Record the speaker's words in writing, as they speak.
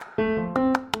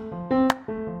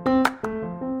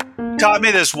taught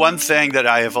me this one thing that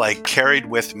I have like carried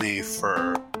with me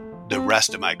for the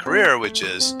rest of my career, which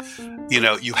is,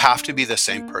 you have to be the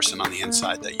same person on the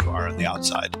inside that you are on the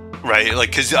outside, right?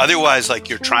 Like, because otherwise, like,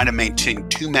 you're trying to maintain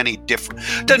too many different,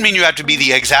 doesn't mean you have to be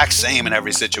the exact same in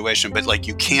every situation, but like,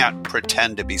 you can't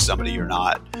pretend to be somebody you're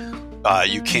not.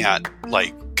 You can't,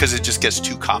 like, because it just gets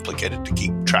too complicated to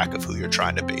keep track of who you're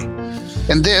trying to be.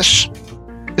 And this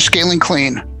is Scaling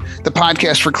Clean, the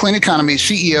podcast for clean economy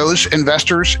CEOs,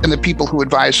 investors, and the people who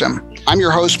advise them. I'm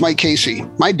your host, Mike Casey.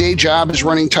 My day job is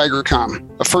running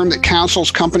TigerCom, a firm that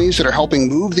counsels companies that are helping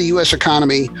move the U.S.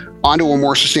 economy onto a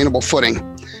more sustainable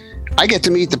footing. I get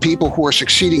to meet the people who are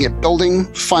succeeding at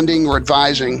building, funding, or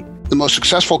advising the most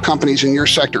successful companies in your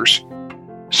sectors.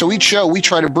 So each show, we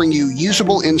try to bring you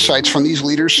usable insights from these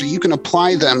leaders so you can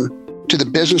apply them to the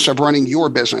business of running your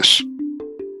business.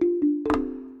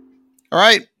 All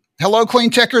right. Hello, Clean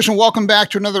Techers, and welcome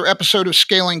back to another episode of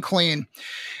Scaling Clean.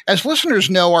 As listeners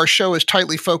know, our show is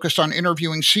tightly focused on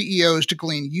interviewing CEOs to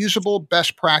glean usable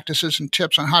best practices and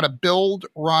tips on how to build,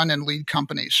 run, and lead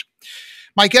companies.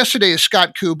 My guest today is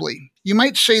Scott Kubly. You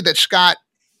might say that Scott,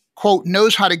 quote,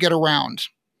 knows how to get around.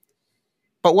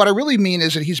 But what I really mean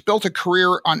is that he's built a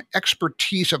career on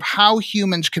expertise of how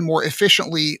humans can more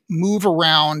efficiently move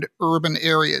around urban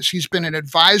areas. He's been an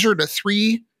advisor to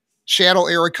 3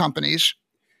 Seattle-area companies,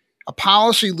 a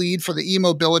policy lead for the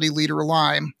e-mobility leader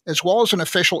Lime, as well as an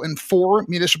official in 4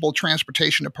 municipal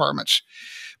transportation departments.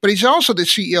 But he's also the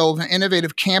CEO of an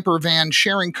innovative camper van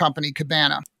sharing company,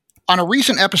 Cabana. On a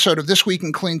recent episode of This Week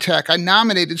in Clean Tech, I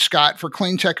nominated Scott for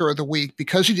Clean Techer of the Week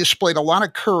because he displayed a lot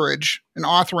of courage in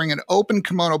authoring an open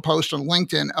kimono post on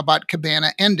LinkedIn about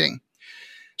Cabana ending.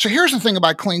 So here's the thing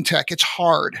about clean tech. It's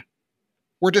hard.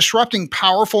 We're disrupting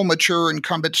powerful, mature,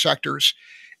 incumbent sectors.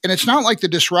 And it's not like the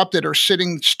disrupted are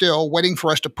sitting still waiting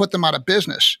for us to put them out of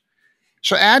business.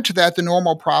 So add to that the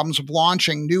normal problems of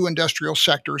launching new industrial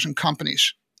sectors and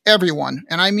companies. Everyone,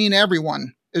 and I mean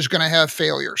everyone, is going to have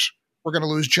failures. We're going to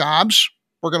lose jobs,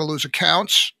 we're going to lose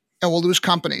accounts, and we'll lose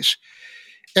companies.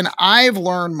 And I've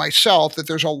learned myself that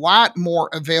there's a lot more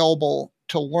available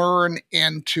to learn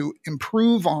and to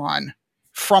improve on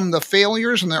from the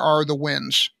failures than there are the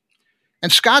wins.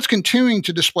 And Scott's continuing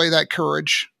to display that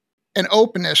courage and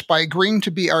openness by agreeing to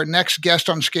be our next guest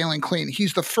on Scaling Clean.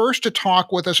 He's the first to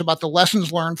talk with us about the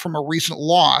lessons learned from a recent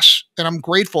loss, and I'm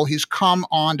grateful he's come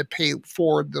on to pay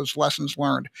forward those lessons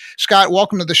learned. Scott,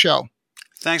 welcome to the show.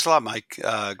 Thanks a lot, Mike.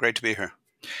 Great to be here.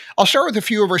 I'll start with a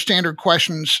few of our standard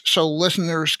questions so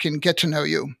listeners can get to know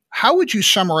you. How would you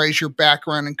summarize your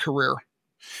background and career?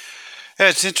 Yeah,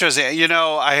 it's interesting.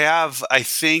 I have, I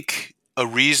think, a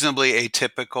reasonably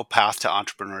atypical path to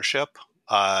entrepreneurship.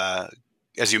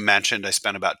 As you mentioned, I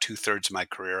spent about 2/3 of my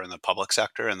career in the public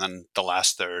sector and then the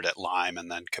last third at Lime and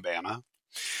then Cabana.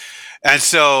 And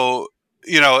so,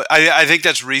 I think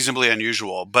that's reasonably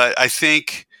unusual. But I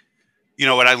think,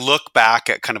 when I look back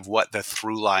at kind of what the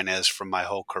through line is from my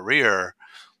whole career,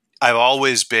 I've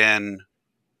always been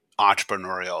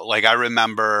entrepreneurial. Like, I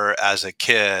remember as a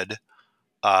kid,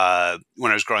 when I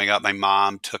was growing up, my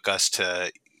mom took us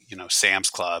to, Sam's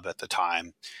Club at the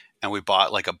time, and we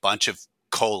bought like a bunch of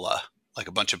cola, like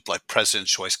a bunch of like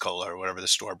President's Choice Cola or whatever the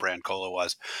store brand cola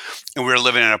was. And we were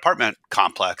living in an apartment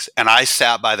complex, and I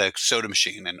sat by the soda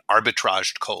machine and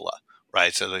arbitraged cola,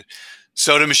 right? So the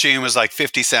soda machine was like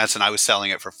 50 cents and I was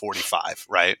selling it for 45,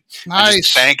 right? Nice. And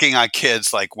just banking on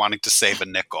kids like wanting to save a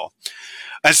nickel.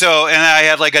 And I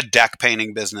had like a deck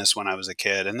painting business when I was a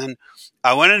kid. And then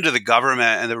I went into the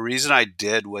government, and the reason I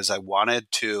did was I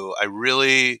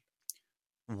really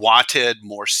wanted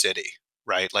more city.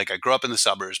 Right? Like, I grew up in the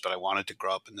suburbs, but I wanted to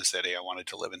grow up in the city. I wanted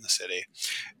to live in the city,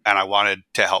 and I wanted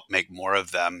to help make more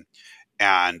of them.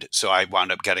 And so I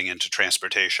wound up getting into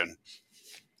transportation.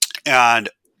 And,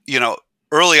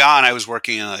 early on, I was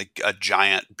working in like a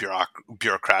giant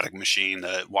bureaucratic machine,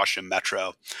 the Washington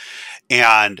Metro.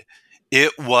 And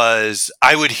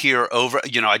I would hear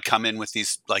I'd come in with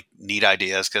these like neat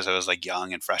ideas because I was like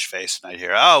young and fresh faced, and I'd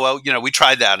hear, oh, well, we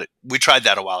tried that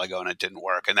a while ago and it didn't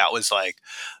work. And that was like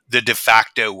the de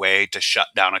facto way to shut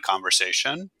down a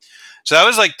conversation. So that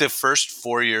was like the first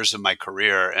 4 years of my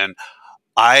career. And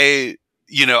I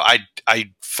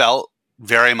felt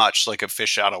very much like a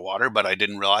fish out of water, but I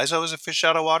didn't realize I was a fish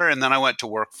out of water. And then I went to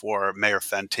work for Mayor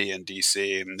Fenty in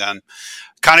DC, and then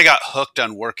kind of got hooked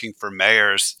on working for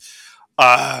mayors.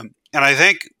 And I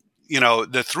think,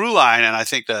 the through line, and I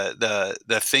think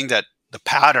the thing that the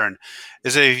pattern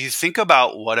is that if you think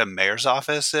about what a mayor's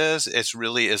office is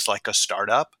really is like a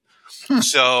startup.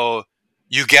 So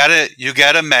you get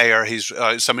a mayor, he's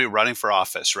somebody running for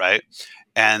office, right?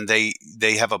 and they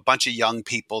have a bunch of young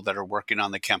people that are working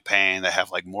on the campaign that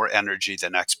have like more energy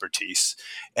than expertise,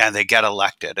 and they get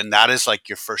elected, and that is like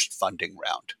your first funding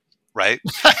round, right?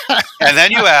 And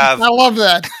then you I have love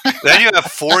that.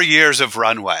 4 years of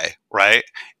runway, right?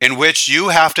 In which you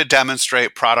have to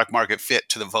demonstrate product market fit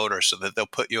to the voters so that they'll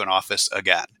put you in office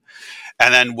again.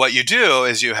 And then what you do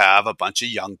is you have a bunch of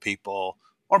young people,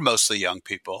 or mostly young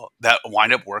people, that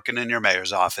wind up working in your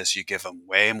mayor's office. You give them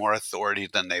way more authority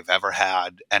than they've ever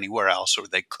had anywhere else, or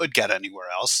they could get anywhere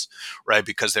else, right?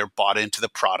 Because they're bought into the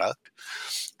product.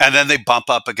 And then they bump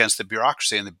up against the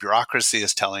bureaucracy, and the bureaucracy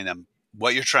is telling them,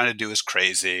 what you're trying to do is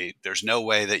crazy. There's no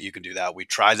way that you can do that. We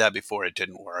tried that before, it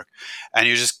didn't work. And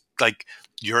you just like,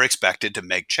 you're expected to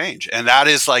make change. And that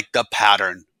is like the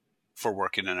pattern for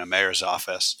working in a mayor's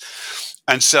office.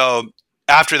 And so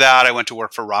after that, I went to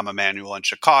work for Rahm Emanuel in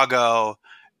Chicago.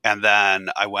 And then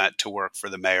I went to work for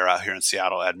the mayor out here in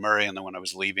Seattle, Ed Murray. And then when I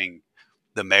was leaving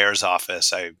the mayor's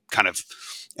office, I kind of,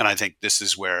 and I think this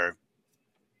is where,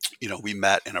 we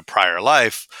met in a prior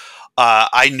life.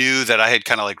 I knew that I had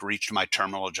kind of like reached my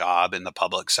terminal job in the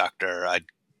public sector. I'd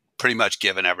pretty much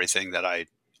given everything that I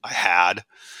had.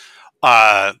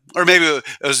 Or maybe it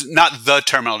was not the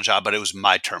terminal job, but it was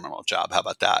my terminal job. How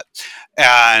about that?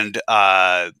 And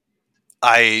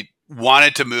I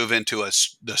wanted to move into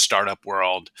the startup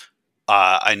world.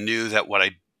 I knew that what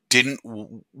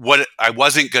I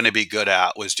wasn't going to be good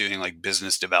at was doing like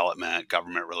business development,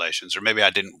 government relations, or maybe I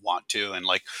didn't want to. And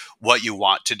like what you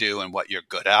want to do and what you're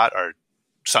good at are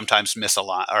sometimes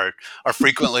misaligned, or are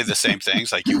frequently the same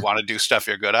things. Like you want to do stuff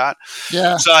you're good at.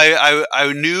 Yeah. So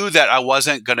I knew that I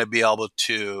wasn't going to be able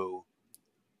to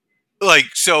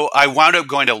so I wound up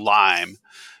going to Lyme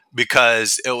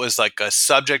because it was like a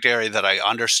subject area that I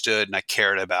understood and I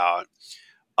cared about.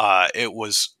 It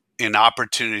was an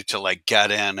opportunity to like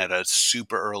get in at a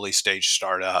super early stage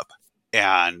startup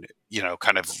and,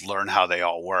 kind of learn how they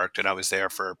all worked. And I was there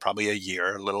for probably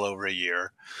a little over a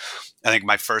year. I think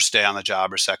my first day on the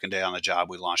job or second day on the job,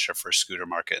 we launched our first scooter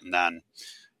market. And then,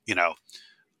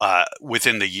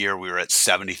 within the year, we were at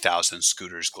 70,000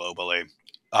 scooters globally.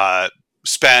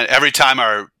 Spent every time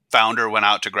our founder went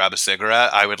out to grab a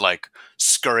cigarette, I would like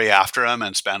scurry after him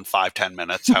and spend 5-10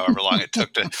 minutes, however long it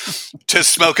took to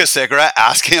smoke a cigarette,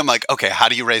 asking him like, okay, how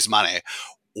do you raise money?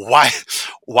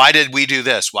 Why did we do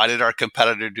this? Why did our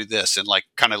competitor do this? And like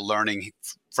kind of learning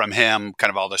from him kind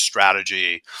of all the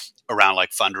strategy around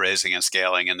like fundraising and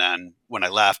scaling. And then when I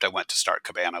left, I went to start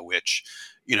Cabana, which,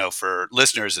 for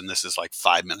listeners, and this is like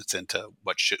 5 minutes into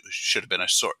what should have been a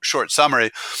short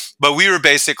summary, but we were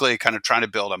basically kind of trying to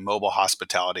build a mobile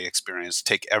hospitality experience,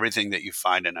 take everything that you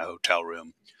find in a hotel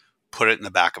room, put it in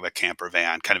the back of a camper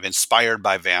van, kind of inspired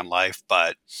by van life,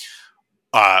 but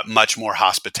much more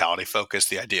hospitality focused.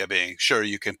 The idea being, sure,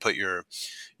 you can put your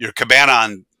cabana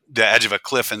on the edge of a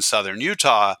cliff in southern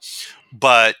Utah,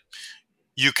 but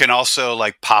you can also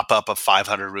like pop up a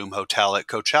 500 room hotel at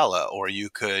Coachella, or you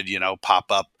could, pop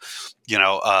up,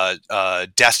 a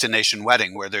destination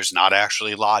wedding where there's not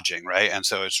actually lodging. Right. And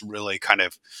so it's really kind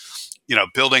of,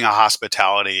 building a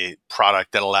hospitality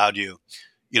product that allowed you,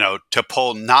 to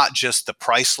pull not just the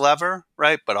price lever,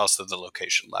 right, but also the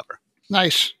location lever.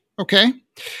 Nice. Okay.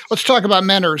 Let's talk about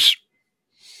mentors.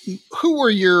 Who were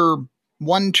your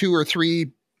 1, 2, or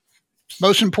 3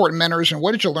 most important mentors, and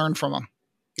what did you learn from them?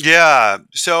 Yeah.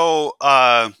 So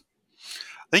I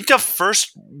think the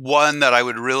first one that I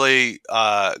would really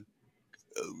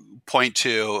point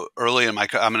to early in I'm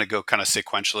going to go kind of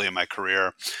sequentially in my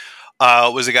career,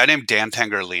 was a guy named Dan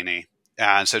Tangerlini.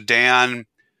 And so Dan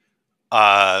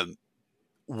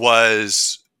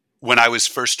was, when I was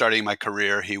first starting my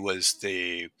career, he was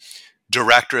the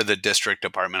director of the District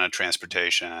Department of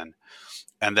Transportation.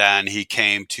 And then he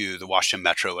came to the Washington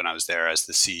Metro when I was there as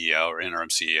the CEO or interim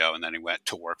CEO. And then he went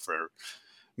to work for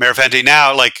Mayor Fenty.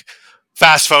 Now, like,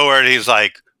 fast forward, he's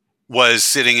like, was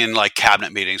sitting in like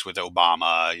cabinet meetings with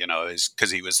Obama, because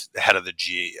he was the head of the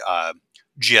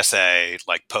GSA,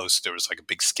 like post, there was like a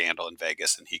big scandal in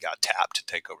Vegas and he got tapped to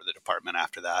take over the department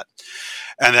after that.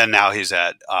 And then now he's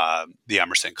at the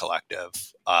Emerson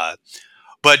Collective.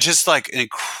 But just like an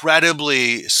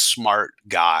incredibly smart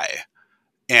guy.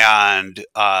 And,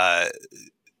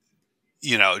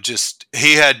 just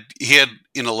he had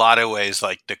in a lot of ways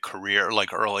like the career,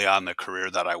 like early on the career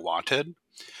that I wanted.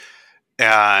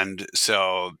 And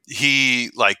so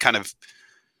he like kind of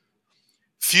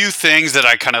few things that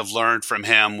I kind of learned from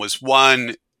him was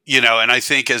one, and I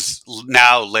think as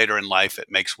now later in life, it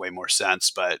makes way more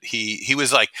sense. But he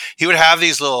was like, he would have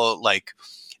these little like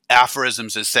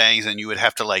aphorisms and sayings, and you would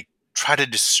have to like try to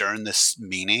discern this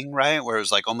meaning, right? Where it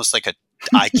was like almost like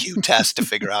IQ test to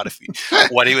figure out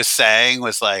what he was saying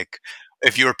was like,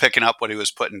 if you were picking up what he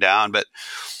was putting down. But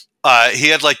he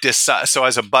had like this. So I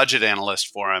was a budget analyst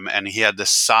for him, and he had this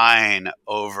sign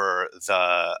over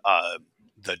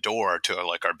the door to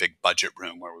like our big budget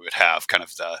room where we would have kind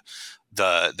of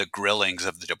the grillings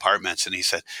of the departments. And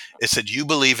it said, "You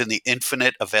believe in the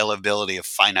infinite availability of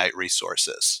finite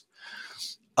resources,"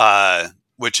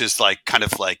 which is like kind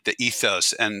of like the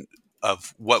ethos and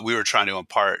of what we were trying to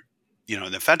impart, in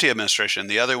the Fenty administration.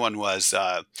 The other one was,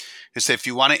 if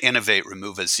you want to innovate,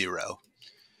 remove a zero.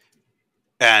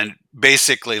 And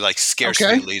basically, like,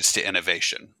 scarcity leads to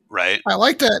innovation, right? I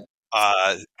like that.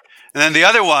 And then the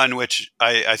other one, which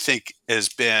I think has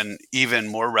been even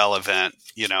more relevant,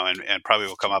 and probably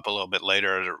will come up a little bit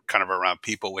later, kind of around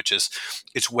people, which is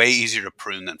it's way easier to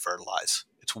prune than fertilize.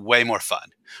 It's way more fun,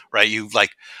 right?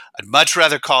 I'd much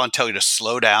rather call and tell you to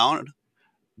slow down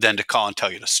than to call and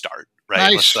tell you to start,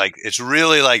 right? Nice. It's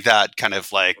really like that kind of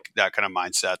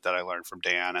mindset that I learned from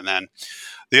Dan. And then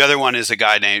the other one is a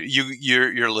guy named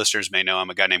your listeners may know him,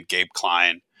 a guy named Gabe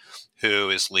Klein, who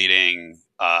is leading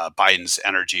Biden's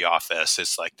energy office.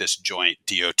 It's like this joint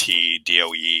DOT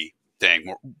DOE thing.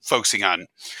 We're focusing on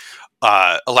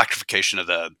electrification of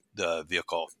the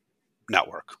vehicle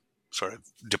network, sort of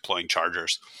deploying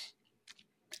chargers.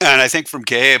 And I think from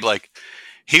Gabe, like,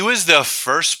 he was the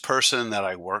first person that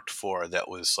I worked for that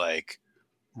was like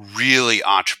really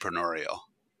entrepreneurial.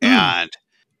 And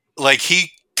like,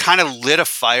 he kind of lit a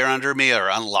fire under me or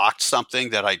unlocked something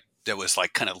that was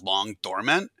like kind of long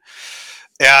dormant.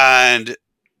 And,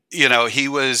 he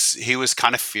was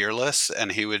kind of fearless,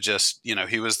 and he would just,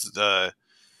 he was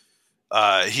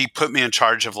he put me in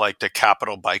charge of like the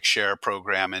Capital Bike Share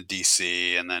program in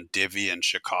DC and then Divvy in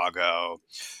Chicago.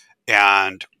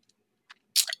 And,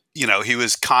 he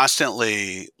was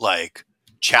constantly like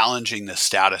challenging the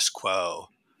status quo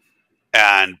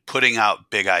and putting out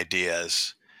big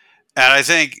ideas. And I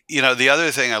think, the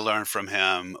other thing I learned from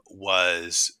him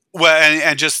was,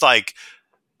 and just like,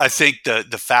 I think the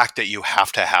fact that you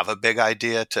have to have a big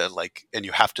idea to like, and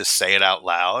you have to say it out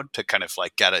loud to kind of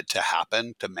like get it to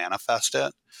happen, to manifest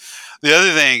it. The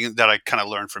other thing that I kind of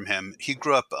learned from him, he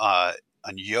grew up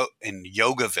in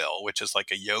Yogaville, which is like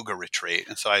a yoga retreat.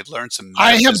 And so I learned some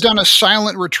I have done a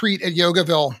silent retreat at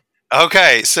Yogaville.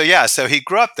 Okay. So yeah, so he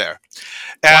grew up there.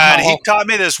 And he taught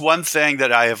me this one thing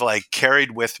that I have like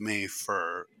carried with me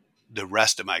for the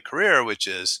rest of my career, which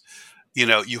is,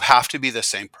 you have to be the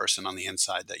same person on the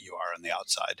inside that you are on the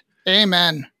outside.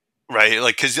 Amen. Right?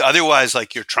 Like, because otherwise,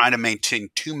 like, you're trying to maintain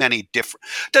too many different,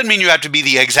 doesn't mean you have to be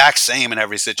the exact same in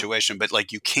every situation, but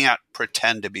like, you can't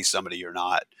pretend to be somebody you're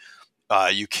not.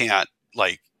 You can't,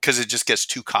 like, because it just gets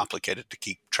too complicated to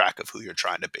keep track of who you're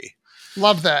trying to be.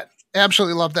 Love that.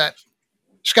 Absolutely love that.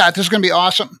 Scott, this is going to be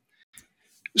awesome.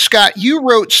 Scott, you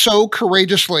wrote so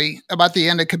courageously about the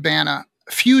end of Cabana.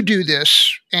 Few do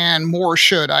this, and more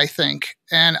should, I think.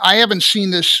 And I haven't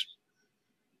seen this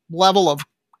level of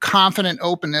confident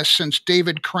openness since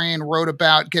David Crane wrote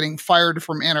about getting fired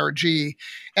from NRG.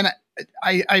 And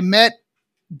I met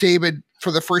David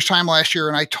for the first time last year,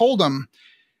 and I told him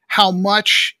how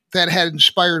much that had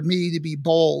inspired me to be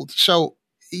bold. So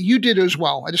you did as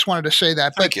well. I just wanted to say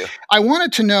that. Thank you. I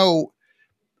wanted to know,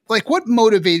 like, what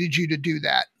motivated you to do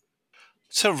that?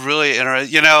 So really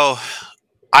interesting.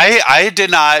 I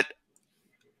did not,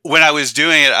 when I was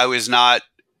doing it, I was not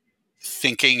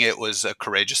thinking it was a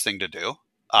courageous thing to do.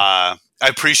 I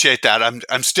appreciate that.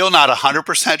 I'm still not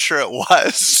 100% sure it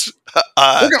was.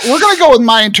 We're going to go with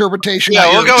my interpretation. Yeah,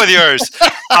 we'll go with yours.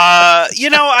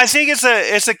 I think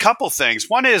it's a couple things.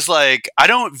 One is like, I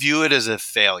don't view it as a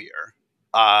failure.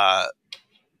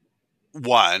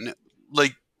 One,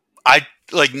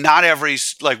 like, not every,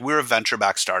 like, we're a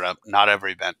venture-backed startup. Not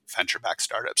every venture-backed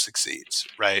startup succeeds,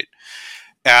 right?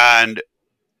 And,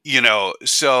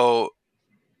 so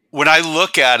when I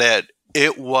look at it,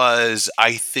 it was,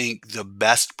 I think, the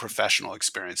best professional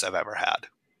experience I've ever had.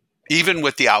 Even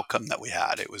with the outcome that we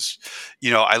had, it was,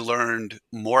 I learned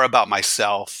more about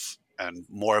myself and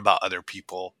more about other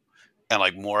people, and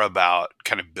like more about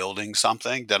kind of building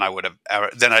something than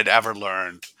I'd ever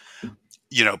learned,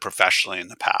 professionally in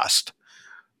the past.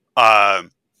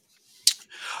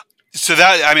 So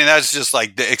that's just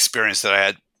like the experience that I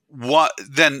had.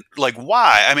 Then like,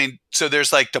 why? I mean, so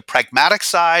there's like the pragmatic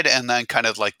side and then kind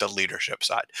of like the leadership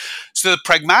side. So the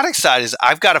pragmatic side is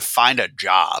I've got to find a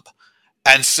job.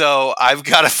 And so I've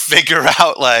got to figure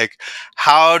out like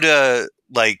how to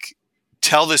like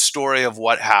tell the story of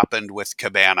what happened with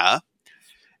Cabana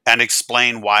and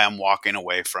explain why I'm walking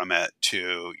away from it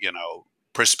to,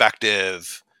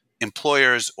 prospective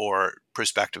employers or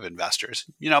prospective investors.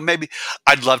 Maybe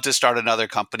I'd love to start another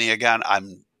company again.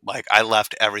 I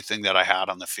left everything that I had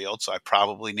on the field, so I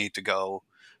probably need to go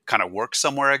kind of work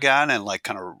somewhere again and like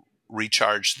kind of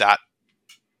recharge that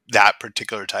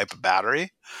particular type of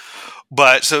battery.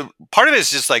 But so part of it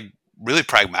is just like really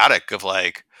pragmatic of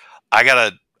like, I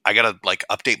gotta like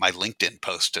update my LinkedIn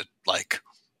post to like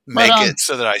Right make on. it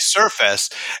so that I surface.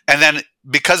 And then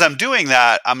because I'm doing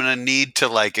that, I'm going to need to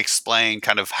like explain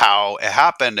kind of how it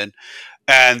happened.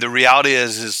 And the reality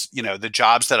is, the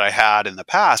jobs that I had in the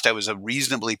past, I was a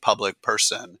reasonably public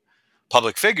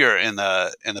figure in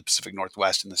the Pacific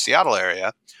Northwest in the Seattle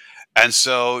area. And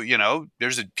so,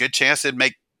 there's a good chance it'd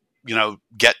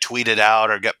get tweeted out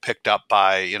or get picked up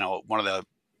by, one of the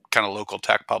kind of local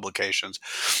tech publications.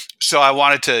 So I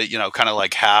wanted to, kind of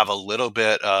like have a little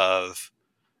bit of,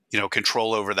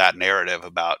 control over that narrative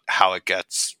about how it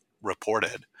gets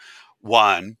reported.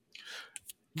 One.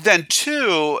 Then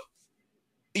two,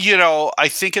 I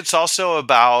think it's also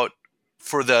about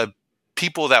for the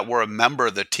people that were a member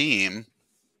of the team,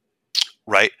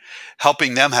 right?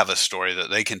 Helping them have a story that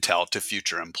they can tell to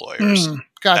future employers as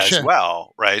Gotcha.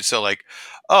 well, right? So like,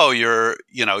 oh, you're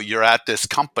at this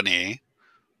company.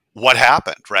 What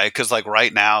happened, right? Because like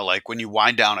right now, like when you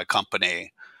wind down a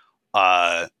company,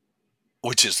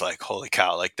 which is like, holy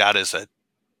cow, like that is a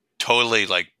totally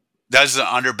like that's an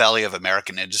underbelly of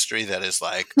American industry that is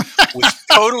like was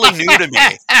totally new to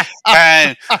me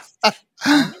and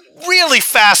really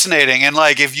fascinating. And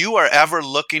like if you are ever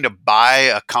looking to buy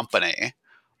a company,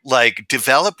 like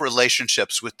develop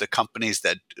relationships with the companies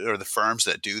that or the firms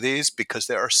that do these because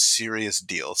there are serious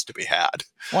deals to be had.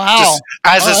 Wow. Just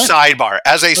as All a right. sidebar,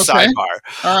 Okay.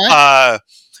 All right. Uh,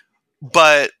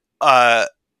 but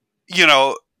you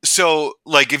know, so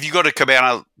like if you go to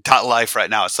Cabana.life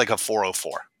right now, it's like a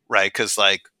 404, right? Because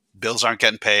like bills aren't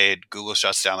getting paid, Google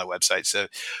shuts down the website. So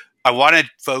I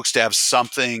wanted folks to have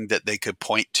something that they could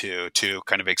point to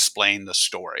kind of explain the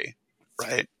story,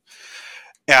 right?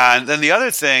 And then the other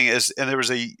thing is, and there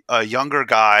was a younger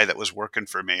guy that was working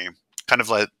for me, kind of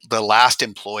like the last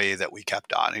employee that we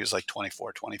kept on. He was like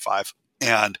 24, 25.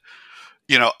 And,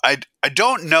 I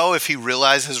don't know if he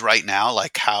realizes right now,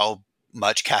 like how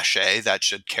much cachet that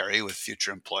should carry with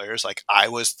future employers. Like I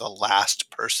was the last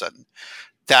person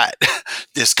that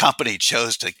this company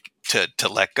chose to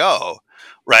let go,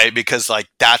 right? Because like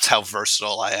that's how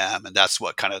versatile I am, and that's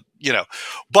what kind of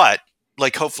But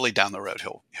like hopefully down the road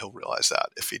he'll realize that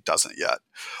if he doesn't yet.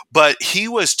 But he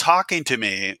was talking to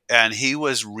me, and he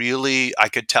was really I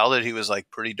could tell that he was like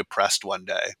pretty depressed one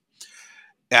day,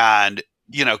 and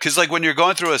because like when you're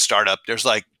going through a startup, there's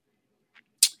not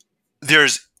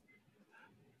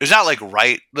like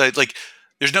like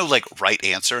there's no like right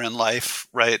answer in life,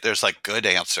 right? There's like good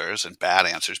answers and bad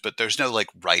answers, but there's no like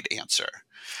right answer.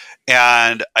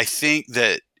 And I think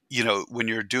that, when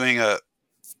you're doing a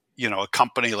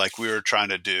company like we were trying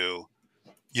to do,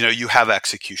 you have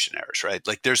execution errors, right?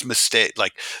 Like there's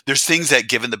things that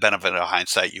given the benefit of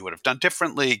hindsight, you would have done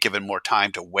differently, given more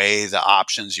time to weigh the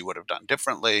options, you would have done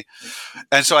differently.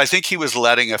 And so I think he was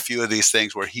letting a few of these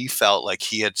things where he felt like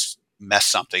he had messed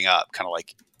something up, kind of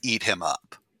like eat him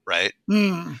up. Right.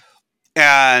 Mm.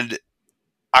 And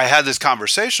I had this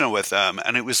conversation with them,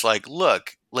 and it was like,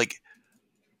 look, like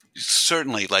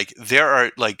certainly like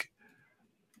there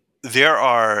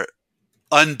are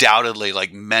undoubtedly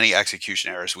like many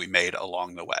execution errors we made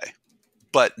along the way,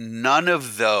 but none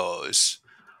of those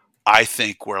I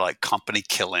think were like company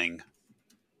killing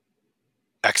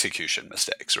execution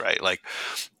mistakes, right? Like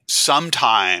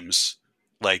sometimes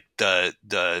like the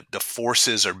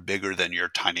forces are bigger than your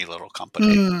tiny little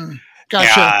company.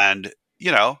 Gotcha. And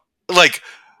like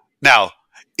now,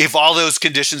 if all those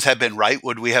conditions had been right,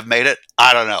 would we have made it?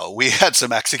 I don't know. We had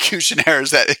some execution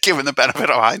errors that, given the benefit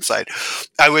of hindsight,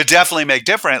 I would definitely make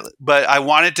different. But I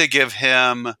wanted to give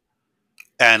him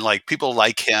and like people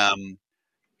like him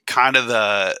kind of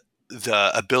the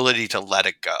ability to let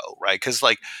it go, right? Because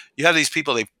like you have these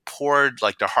people, they poured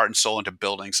like their heart and soul into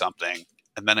building something,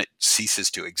 and then it ceases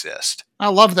to exist. I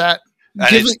love that. And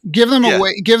it's Give them yeah, a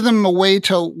way. Give them a way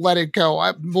to let it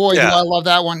go. Boy, do yeah, I love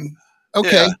that one.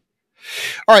 Okay. yeah.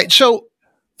 All right. So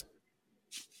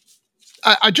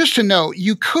just to know,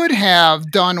 you could have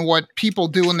done what people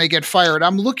do when they get fired.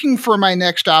 I'm looking for my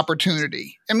next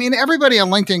opportunity. I mean, everybody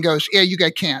on LinkedIn goes, "Yeah, you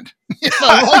got canned."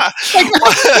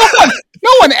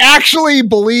 No one actually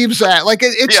believes that. Like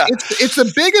Yeah. it's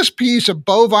the biggest piece of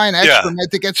bovine Yeah. excrement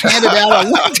that gets handed out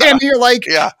on LinkedIn. And you're like,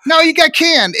 Yeah. "No, you got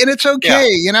canned, and it's okay."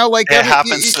 Yeah. Like It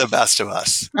happens to the best of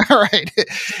us. all right,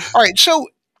 all right. So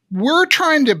we're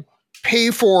trying to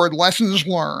pay forward lessons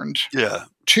learned Yeah.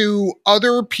 to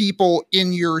other people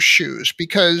in your shoes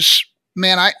because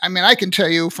Man, I mean, I can tell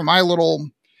you from my little,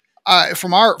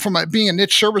 being a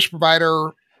niche service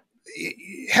provider,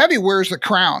 heavy wears the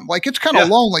crown. Like it's kind of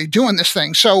Yeah. lonely doing this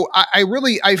thing. So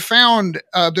I found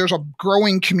there's a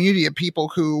growing community of people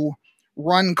who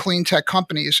run clean tech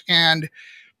companies, and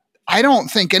I don't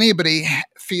think anybody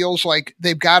feels like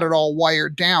they've got it all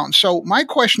wired down. So my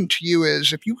question to you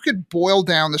is, if you could boil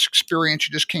down this experience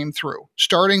you just came through,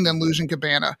 starting then losing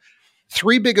Cabana,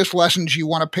 three biggest lessons you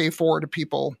want to pay forward to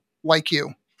people like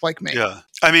you, like me. Yeah.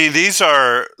 I mean, these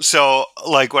are so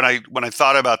like when I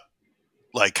thought about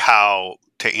like how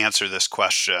to answer this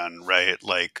question, right?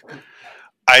 Like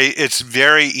it's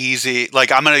very easy.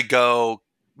 Like I'm going to go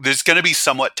there's going to be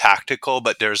somewhat tactical,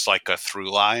 but there's like a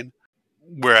through line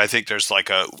where I think there's like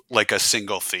a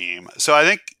single theme. So I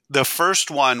think the first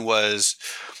one was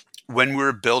when we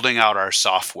were building out our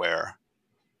software.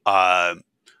 Uh,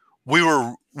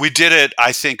 we did it,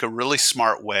 I think, a really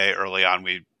smart way early on.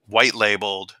 We white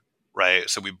labeled, right?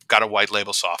 So we got a white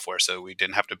label software so we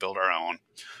didn't have to build our own,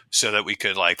 so that we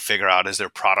could like figure out, is there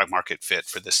product market fit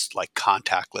for this like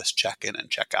contactless check-in and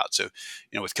check-out. So,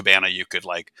 with Cabana, you could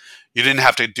like, you didn't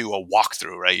have to do a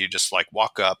walkthrough, right? You just like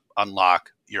walk up,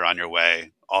 unlock, you're on your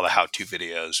way, all the how-to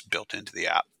videos built into the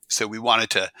app. So we wanted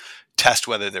to test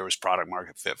whether there was product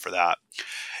market fit for that.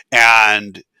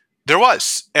 And there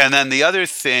was. And then the other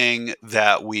thing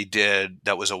that we did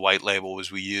that was a white label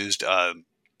was we used, one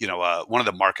of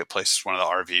the marketplaces, one of the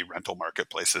RV rental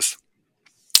marketplaces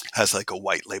has like a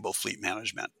white label fleet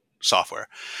management software.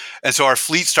 And so our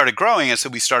fleet started growing. And so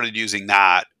we started using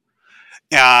that.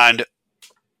 And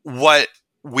what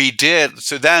we did,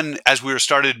 so then as we were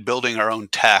started building our own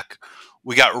tech,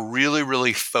 we got really,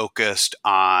 really focused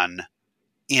on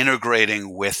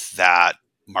integrating with that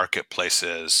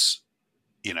marketplace's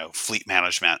fleet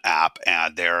management app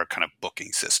and their kind of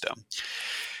booking system.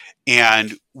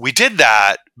 And we did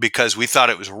that because we thought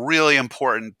it was really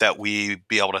important that we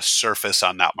be able to surface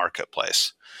on that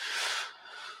marketplace.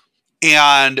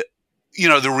 And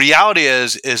the reality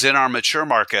is in our mature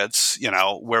markets,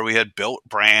 where we had built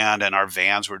brand and our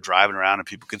vans were driving around and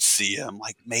people could see them,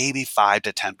 like maybe 5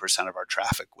 to 10% of our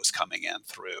traffic was coming in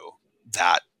through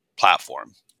that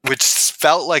platform, which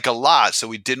felt like a lot. So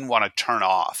we didn't want to turn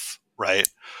off, right?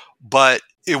 But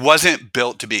it wasn't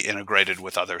built to be integrated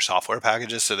with other software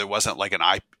packages. So there wasn't like an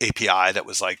API that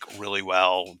was like really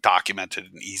well documented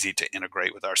and easy to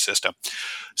integrate with our system.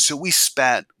 So we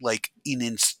spent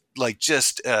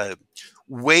just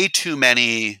way too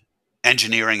many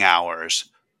engineering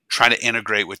hours trying to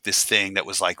integrate with this thing that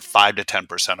was like 5 to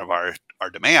 10% of our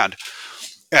demand.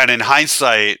 And in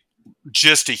hindsight,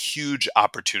 just a huge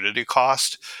opportunity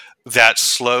cost that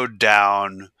slowed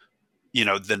down,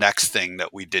 the next thing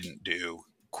that we didn't do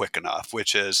quick enough,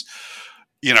 which is,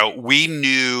 we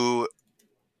knew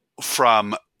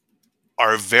from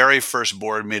our very first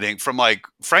board meeting, from like,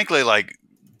 frankly, like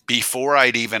before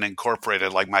I'd even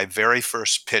incorporated like my very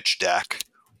first pitch deck,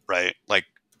 right? Like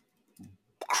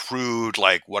crude,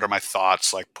 like what are my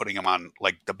thoughts, like putting them on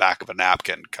like the back of a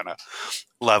napkin kind of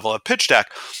level of pitch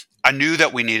deck. I knew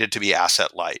that we needed to be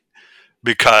asset light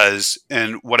because,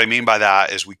 and what I mean by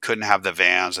that is we couldn't have the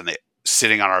vans and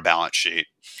sitting on our balance sheet,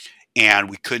 and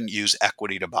we couldn't use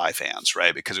equity to buy vans,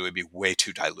 right? Because it would be way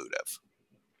too dilutive.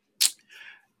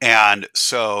 And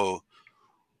so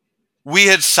we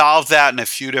had solved that in a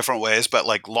few different ways, but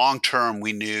like long term,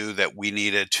 we knew that we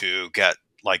needed to get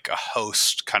like a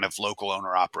host kind of local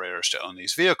owner operators to own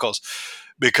these vehicles,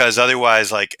 because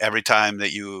otherwise, like every time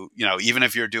that even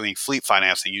if you're doing fleet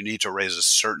financing, you need to raise a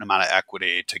certain amount of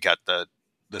equity to get the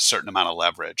certain amount of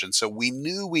leverage. And so we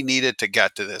knew we needed to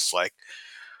get to this like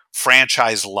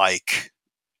franchise like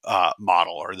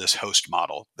model, or this host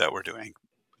model that we're doing.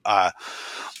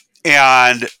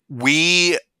 And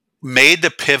we made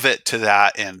the pivot to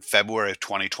that in February of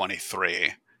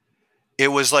 2023. It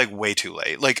was like way too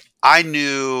late. Like I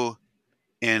knew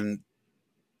in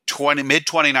mid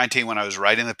 2019 when I was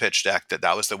writing the pitch deck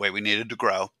that was the way we needed to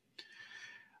grow.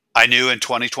 I knew in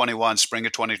 2021, spring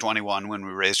of 2021, when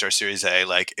we raised our Series A,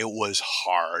 like it was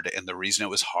hard. And the reason it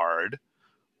was hard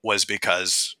was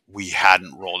because we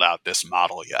hadn't rolled out this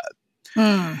model yet.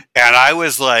 And I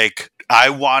was like, I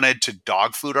wanted to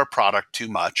dog food our product too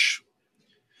much.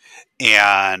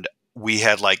 And we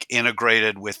had like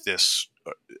integrated with this,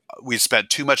 we spent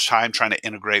too much time trying to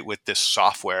integrate with this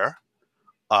software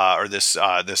or this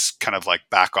kind of like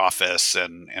back office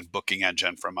and booking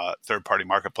engine from a third party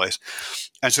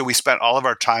marketplace. And so we spent all of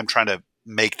our time trying to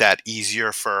make that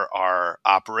easier for our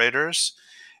operators.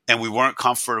 And we weren't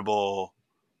comfortable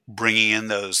bringing in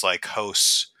those like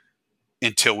hosts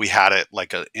until we had it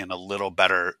like in a little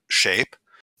better shape.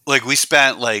 Like we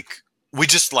spent like we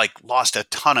just like lost a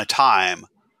ton of time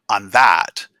on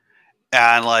that.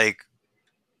 And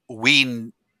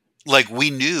we we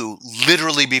knew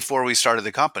literally before we started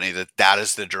the company that that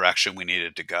is the direction we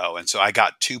needed to go. And so I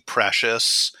got too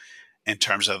precious in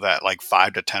terms of that, like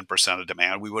 5 to 10% of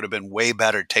demand. We would have been way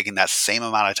better taking that same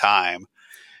amount of time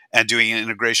and doing an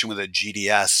integration with a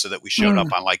GDS so that we showed up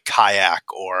Mm. on like Kayak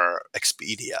or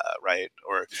Expedia, right?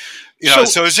 Or, So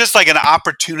so it's just like an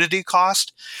opportunity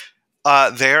cost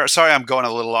there. Sorry, I'm going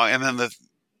a little long. And then no, go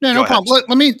no ahead. problem.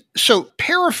 Let me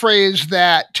paraphrase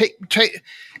that. Take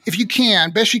if you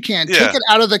can, best you can, take Yeah. it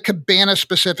out of the Cabana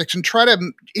specifics and try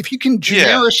to, if you can, Yeah.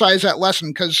 genericize that lesson,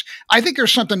 because I think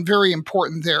there's something very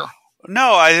important there.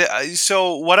 No,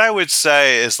 so what I would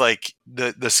say is like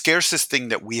the scarcest thing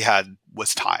that we had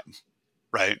was time,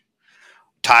 right?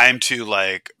 Time to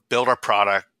like build our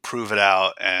product, prove it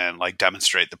out, and like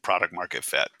demonstrate the product market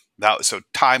fit. So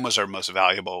time was our most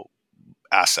valuable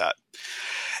asset.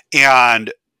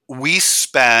 And we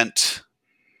spent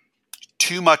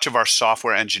too much of our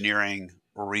software engineering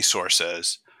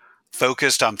resources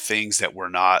focused on things that were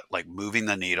not like moving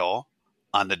the needle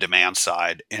on the demand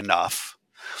side enough,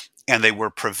 and they were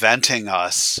preventing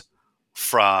us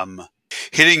from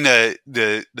hitting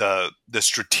the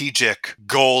strategic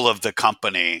goal of the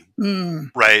company,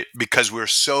 Mm, right? Because we're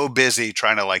so busy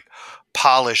trying to like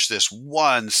polish this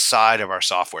one side of our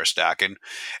software stack, and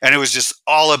it was just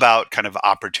all about kind of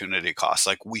opportunity costs.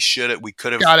 Like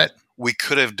got it. we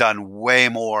could have done way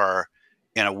more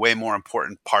in a way more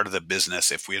important part of the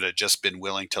business if we had just been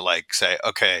willing to like say,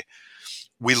 okay,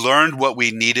 we learned what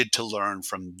we needed to learn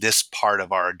from this part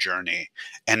of our journey,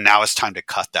 and now it's time to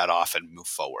cut that off and move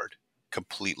forward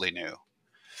completely new.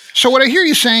 So what I hear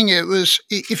you saying, it was,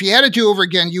 if you had to do over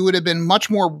again, you would have been much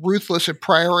more ruthless at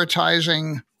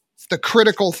prioritizing the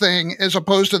critical thing as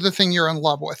opposed to the thing you're in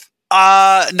love with.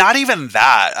 Not even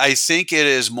that. I think it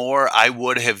is more I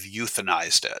would have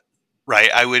euthanized it, right?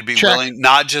 I would be Check. willing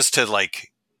not just to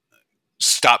like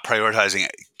stop prioritizing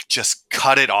it, just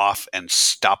cut it off and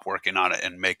stop working on it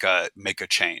and make a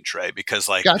change, right? Because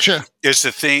like Gotcha. it's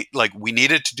the thing, like we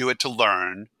needed to do it to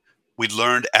learn. We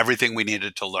learned everything we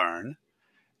needed to learn,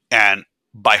 and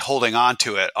by holding on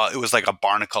to it, it was like a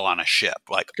barnacle on a ship.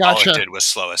 Like all it Gotcha. did was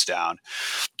slow us down.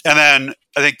 And then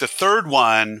I think the third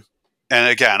one, and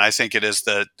again, I think it is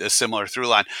the similar through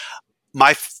line.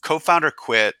 My co-founder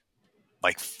quit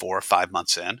like 4 or 5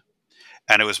 months in,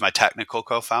 and it was my technical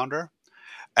co-founder,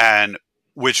 and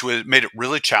which was made it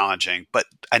really challenging. But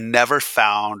I never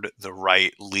found the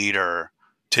right leader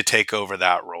to take over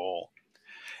that role,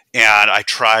 and I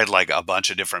tried like a bunch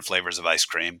of different flavors of ice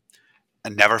cream. I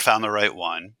never found the right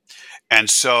one. And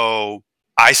so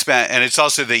I spent, and it's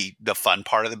also the fun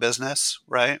part of the business,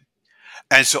 right?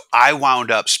 And so I wound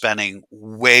up spending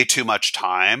way too much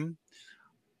time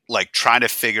like trying to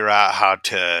figure out how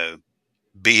to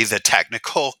be the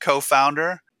technical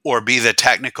co-founder or be the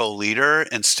technical leader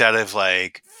instead of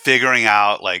like figuring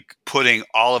out like putting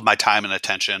all of my time and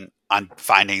attention on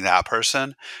finding that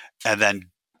person, and then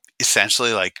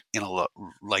essentially like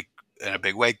like in a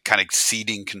big way kind of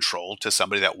ceding control to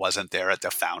somebody that wasn't there at the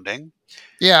founding,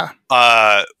 Yeah.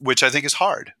 which I think is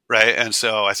hard, right? And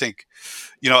so I think,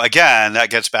 again, that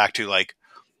gets back to like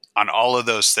on all of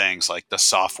those things, like the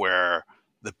software,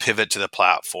 the pivot to the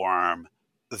platform,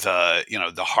 the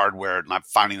hardware, not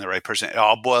finding the right person. It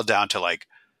all boiled down to like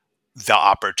the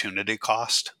opportunity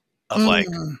cost of like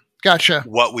Mm, gotcha.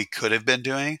 what we could have been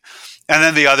doing. And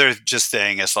then the other just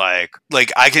thing is like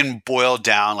I can boil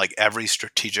down like every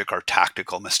strategic or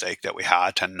tactical mistake that we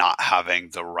had to not having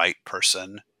the right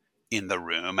person in the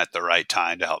room at the right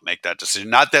time to help make that decision.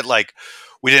 Not that like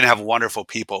we didn't have wonderful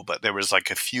people, but there was like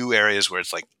a few areas where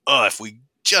it's like, oh, if we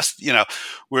just,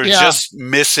 we're Yeah. just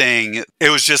missing, it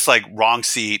was just like wrong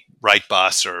seat, right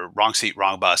bus, or wrong seat,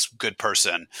 wrong bus, good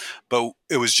person. But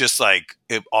it was just like,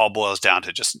 it all boiled down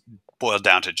to just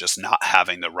not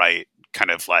having the right kind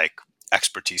of like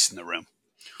expertise in the room.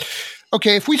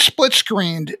 Okay. If we split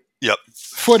screened Yep.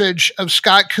 footage of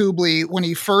Scott Kubly when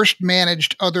he first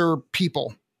managed other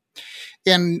people,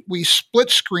 and we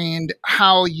split screened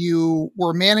how you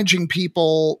were managing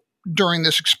people during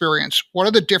this experience, what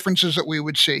are the differences that we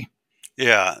would see?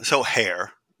 Yeah. So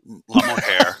hair, a lot more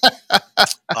hair.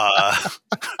 Uh,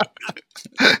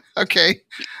 Okay.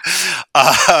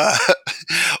 uh,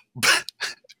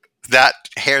 that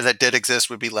hair that did exist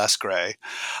would be less gray.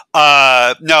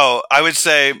 No, I would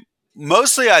say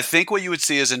mostly I think what you would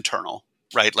see is internal,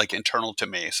 right? Like internal to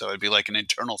me. So it'd be like an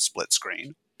internal split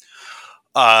screen.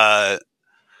 Uh,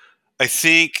 I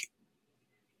think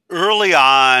early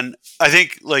on, I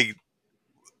think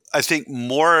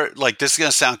more like this is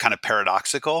going to sound kind of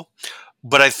paradoxical,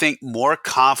 but I think more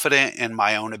confident in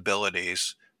my own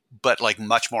abilities, but like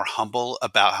much more humble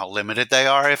about how limited they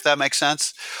are, if that makes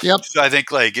sense. Yep. So I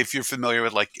think like if you're familiar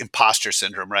with like imposter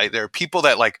syndrome, right? There are people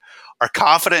that like are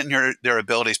confident in their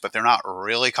abilities, but they're not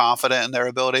really confident in their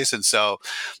abilities. And so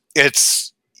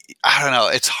it's, I don't know,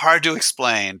 it's hard to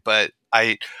explain, but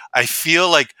I feel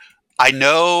like I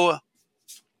know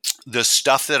the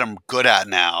stuff that I'm good at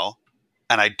now,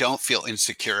 and I don't feel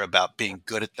insecure about being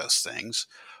good at those things.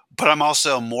 But I'm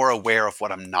also more aware of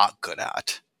what I'm not good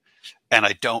at, and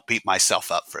I don't beat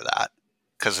myself up for that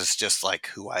because it's just like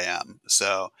who I am.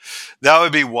 So that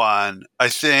would be one. I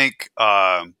think,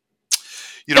 And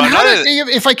how did,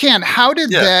 another, if I can, how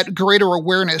did yeah. that greater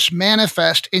awareness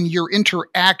manifest in your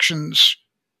interactions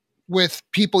with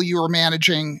people you were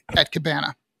managing at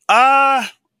Cabana?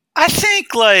 I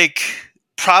think like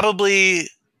probably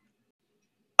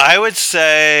I would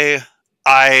say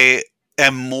I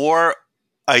am more,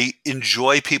 I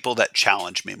enjoy people that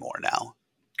challenge me more now.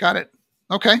 Got it.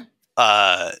 Okay.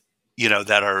 Uh,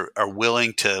 that are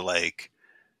willing to like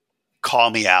call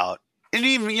me out. And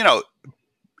even,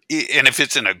 and if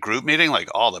it's in a group meeting, like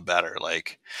all the better.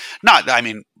 Like, not, I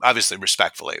mean, obviously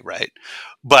respectfully, right?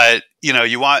 But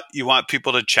you want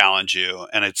people to challenge you,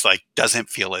 and it's like doesn't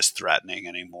feel as threatening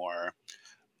anymore.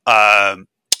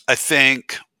 I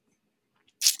think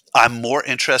I'm more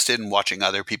interested in watching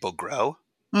other people grow.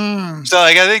 Mm, So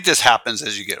like I think this happens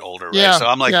as you get older, right? yeah. So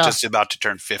I'm like Yeah. just about to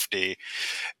turn 50,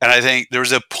 and I think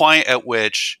there's a point at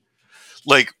which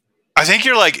like I think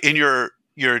you're like in your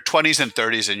 20s and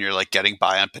 30s and you're like getting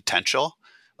by on potential.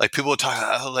 Like people will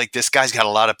talk, oh, like this guy's got a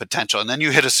lot of potential, and then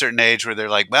you hit a certain age where they're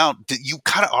like, well, you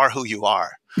kind of are who you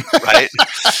are, right?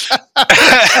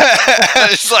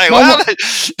 It's like, No more.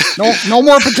 well, No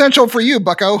more potential for you,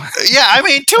 Bucko. yeah, I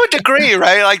mean, to a degree,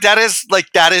 right?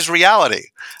 That is reality.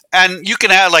 And you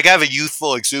can have like I have a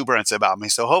youthful exuberance about me,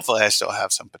 so hopefully I still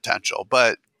have some potential.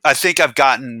 But I think I've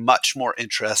gotten much more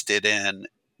interested in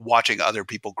watching other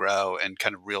people grow and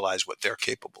kind of realize what they're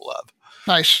capable of.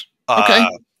 Nice. Okay.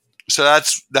 Uh, so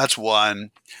that's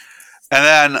one.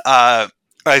 And then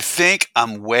I think I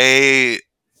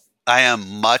am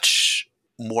much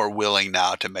more willing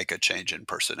now to make a change in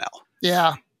personnel.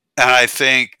 Yeah. And I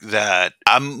think that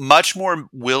I'm much more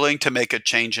willing to make a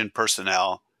change in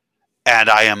personnel, and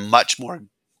I am much more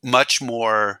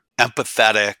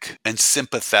empathetic and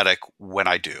sympathetic when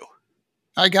I do.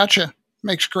 I gotcha.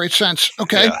 Makes great sense.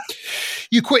 Okay. Yeah.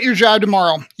 You quit your job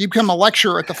tomorrow. You become a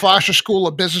lecturer at the Foster School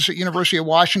of Business at University of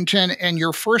Washington, and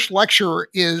your first lecture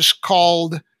is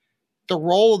called "The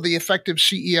Role of the Effective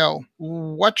CEO."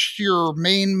 What's your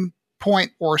main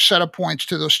point or set of points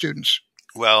to those students?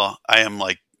 Well, I am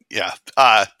like, yeah.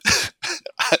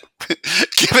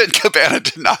 Given Cabana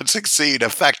did not succeed,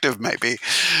 effective maybe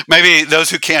those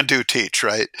who can do teach,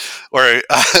 right? Or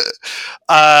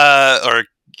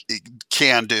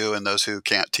can do, and those who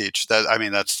can't teach. That I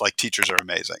mean, that's like teachers are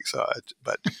amazing. So,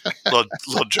 but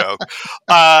little joke.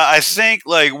 I think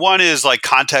like one is like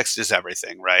context is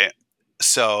everything, right?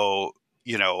 So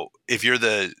if you're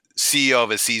the CEO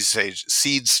of a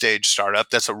seed stage startup,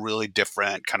 that's a really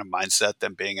different kind of mindset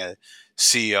than being a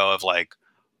CEO of like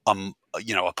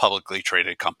a publicly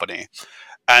traded company.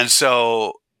 And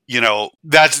so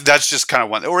that's just kind of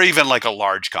one, or even like a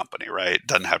large company, right? It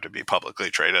doesn't have to be publicly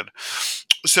traded.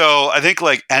 So I think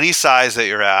like any size that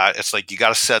you're at, it's like you got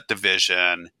to set the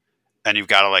vision and you've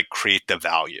got to like create the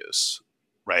values,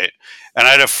 right? And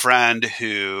I had a friend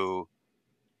who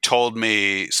told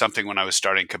me something when I was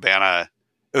starting Cabana.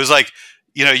 It was like,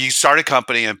 you start a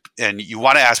company and you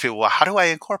want to ask people, well, how do I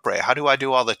incorporate? How do I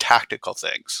do all the tactical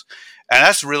things? And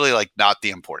that's really like not the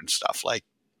important stuff. Like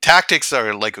tactics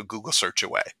are like a Google search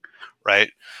away,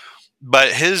 right?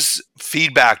 But his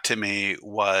feedback to me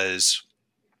was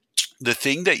the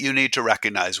thing that you need to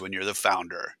recognize when you're the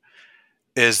founder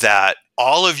is that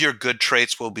all of your good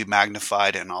traits will be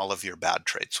magnified and all of your bad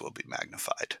traits will be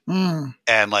magnified. Mm,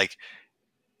 And like,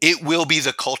 it will be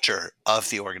the culture of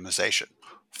the organization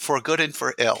for good and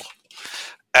for ill.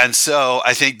 And so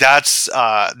I think that's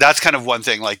kind of one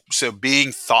thing, like, so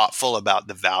being thoughtful about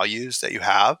the values that you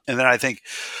have. And then I think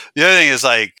the other thing is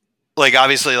like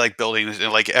obviously like building,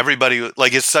 like everybody,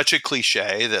 like it's such a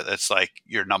cliche that it's like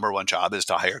your number one job is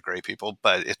to hire great people,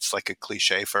 but it's like a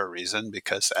cliche for a reason,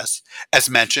 because as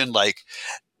mentioned, like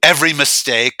every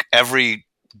mistake, every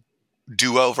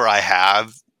do-over I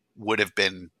have would have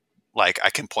been like, I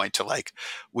can point to like,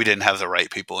 we didn't have the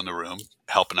right people in the room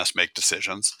helping us make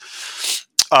decisions.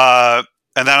 And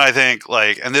then I think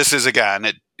like, and this is again,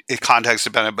 it context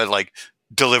dependent, but like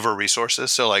deliver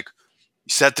resources. So like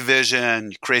you set the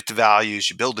vision, you create the values,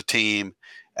 you build a team,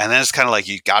 And then it's kind of like,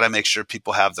 you got to make sure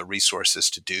people have the resources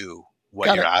to do what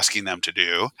Got you're it. asking them to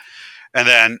do. And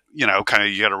then, kind of,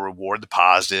 you got to reward the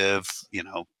positive,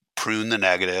 prune the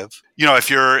negative. If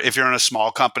you're in a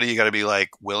small company, you got to be like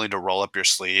willing to roll up your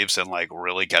sleeves and like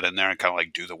really get in there and kind of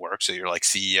like do the work. So you're like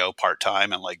CEO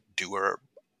part-time and like doer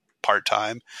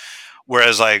part-time.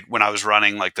 Whereas like when I was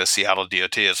running like the Seattle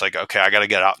DOT, it's like, okay, I got to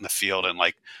get out in the field and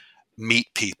like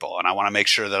meet people, and I want to make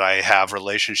sure that I have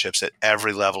relationships at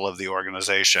every level of the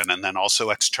organization, and then also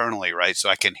externally, right? So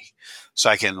I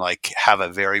can like have a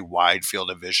very wide field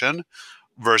of vision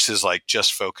versus like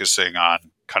just focusing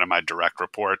on kind of my direct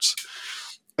reports.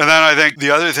 And then I think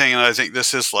the other thing, and I think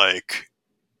this is like,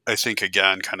 I think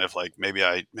again, kind of like maybe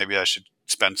I should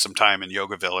spend some time in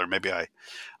Yogaville, or maybe I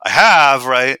have,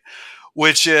 right?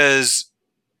 Which is,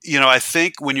 I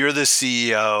think when you're the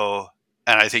CEO,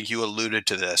 and I think you alluded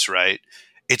to this, right?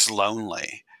 It's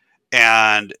lonely,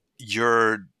 and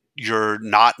you're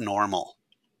not normal,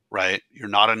 right? You're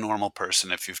not a normal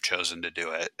person if you've chosen to do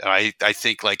it. And I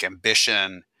think like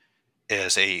ambition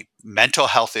is a mental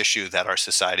health issue that our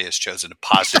society has chosen to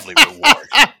positively reward,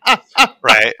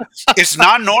 right? It's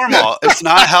not normal. It's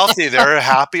not healthy. There are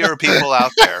happier people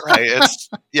out there, right?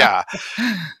 Yeah.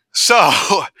 So,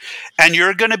 and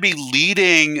you're going to be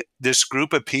leading this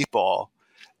group of people,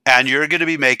 and you're going to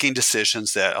be making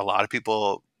decisions that a lot of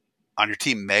people on your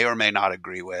team may or may not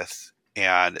agree with.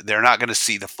 And they're not going to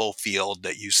see the full field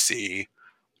that you see,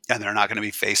 and they're not going to be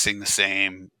facing the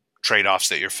same trade-offs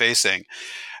that you're facing.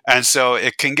 And so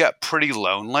it can get pretty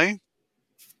lonely.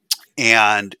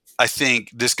 And I think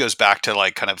this goes back to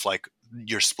like kind of like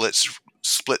your split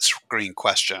screen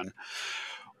question,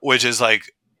 which is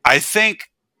like, I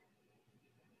think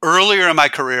earlier in my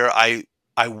career, I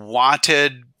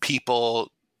wanted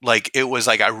people, like, it was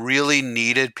like I really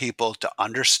needed people to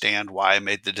understand why I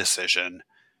made the decision,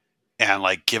 and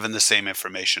like given the same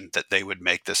information that they would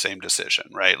make the same decision,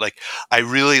 right? Like I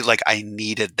really like I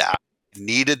needed that. I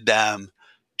needed them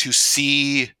to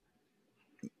see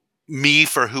me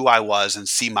for who I was and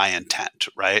see my intent,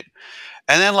 right?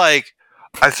 And then like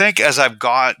I think as I've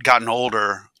gotten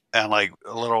older and like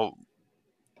a little,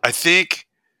 I think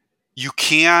you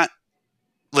can't,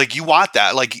 like, you want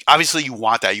that, like obviously you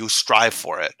want that, you strive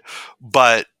for it,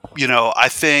 but I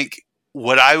think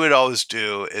what I would always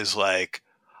do is like,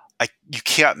 you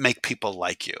can't make people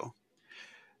like you.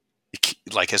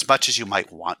 Like as much as you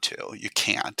might want to, you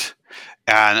can't.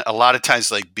 And a lot of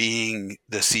times like being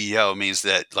the CEO means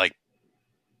that like,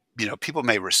 people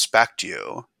may respect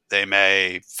you, they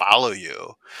may follow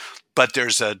you, but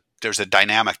there's a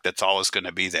dynamic that's always going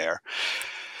to be there.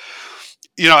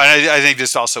 And I think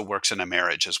this also works in a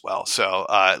marriage as well. So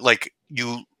like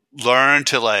you learn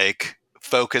to like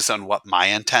focus on what my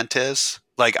intent is.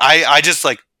 Like I just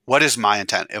like, what is my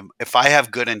intent? If I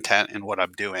have good intent in what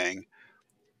I'm doing,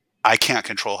 I can't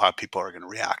control how people are going to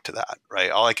react to that,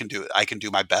 right? All I can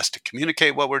do my best to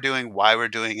communicate what we're doing, why we're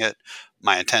doing it,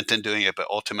 my intent in doing it, but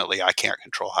ultimately I can't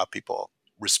control how people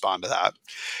respond to that.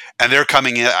 And they're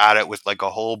coming at it with like a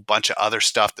whole bunch of other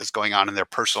stuff that's going on in their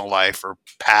personal life or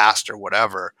past or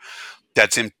whatever,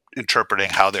 that's interpreting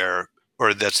how they're,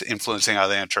 or that's influencing how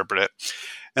they interpret it.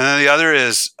 And then the other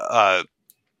is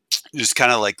just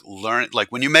kind of like learn, like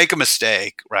when you make a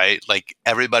mistake, right? Like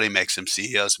everybody makes them,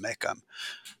 CEOs make them.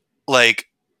 Like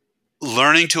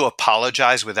learning to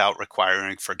apologize without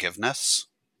requiring forgiveness,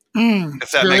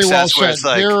 if that Very makes well sense, where said. it's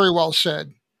like, Very well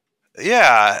said.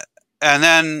 yeah. And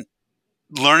then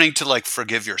learning to like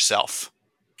forgive yourself,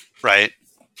 right?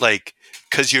 Like,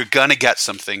 because you're going to get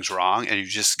some things wrong, and you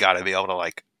just got to be able to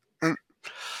like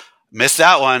miss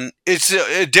that one. It's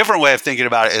a different way of thinking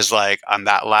about it, is like on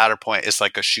that latter point, it's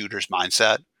like a shooter's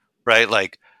mindset, right?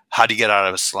 Like, how do you get out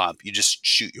of a slump? You just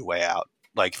shoot your way out.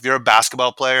 Like if you're a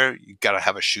basketball player, you got to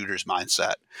have a shooter's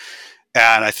mindset.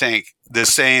 And I think the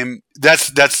same,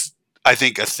 that's I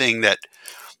think a thing that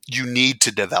you need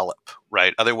to develop,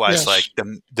 right? Otherwise, like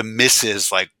Yes. the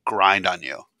misses like grind on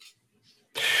you.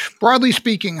 Broadly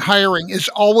speaking, hiring is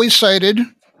always cited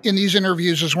in these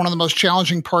interviews as one of the most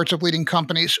challenging parts of leading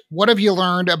companies. What have you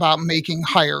learned about making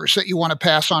hires that you want to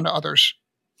pass on to others?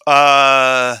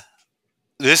 Uh,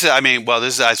 this is,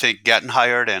 I think, getting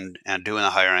hired and doing the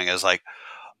hiring is like,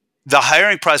 the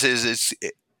hiring process is,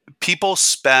 people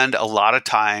spend a lot of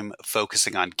time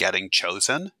focusing on getting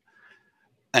chosen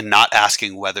and not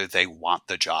asking whether they want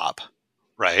the job,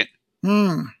 right?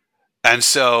 Hmm. And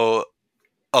so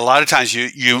a lot of times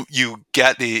you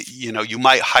get the, you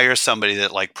might hire somebody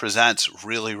that like presents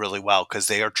really really well because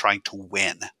they are trying to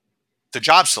win the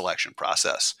job selection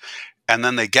process, and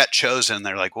then they get chosen and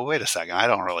they're like, well, wait a second, I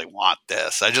don't really want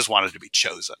this, I just wanted to be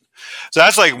chosen. So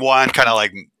that's like one kind of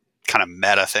like kind of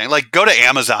meta thing. Like go to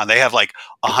Amazon, they have like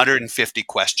 150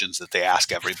 questions that they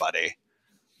ask everybody,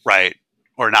 right?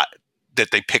 Or not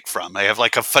that they pick from. They have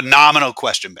like a phenomenal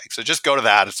question bank. So just go to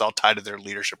that. It's all tied to their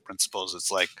leadership principles.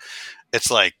 It's like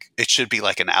it should be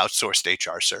like an outsourced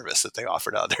HR service that they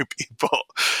offer to other people.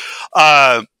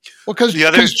 Uh, Well, because the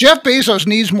other, Jeff Bezos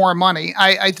needs more money.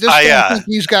 I just don't think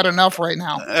he's got enough right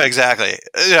now. Exactly.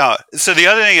 So the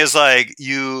other thing is like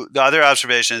the other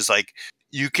observation is like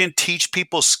you can teach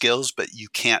people skills, but you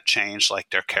can't change like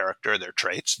their character, their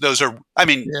traits. Those are, I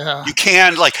mean, Yeah. you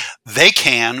can like they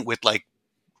can with like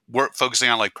work focusing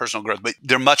on like personal growth, but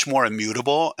they're much more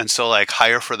immutable. And so like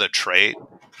hire for the trait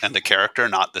and the character,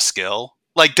 not the skill.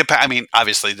 Like, I mean,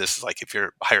 obviously this is like if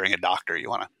you're hiring a doctor, you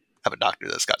want to have a doctor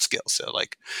that's got skills. So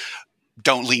like,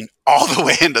 don't lean all the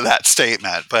way into that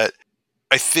statement. But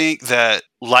I think that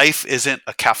life isn't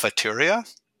a cafeteria,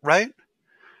 right?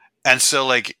 And so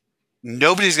like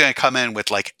nobody's going to come in with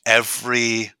like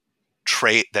every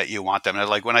trait that you want them. And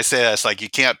like when I say that, it's like you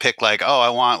can't pick like, oh, I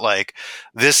want like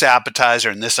this appetizer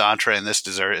and this entree and this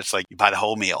dessert. It's like you buy the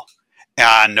whole meal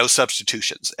and no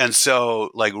substitutions. And so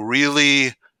like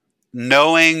really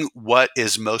knowing what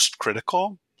is most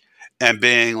critical and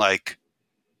being like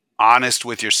honest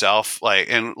with yourself, like,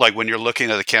 and like when you're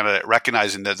looking at the candidate,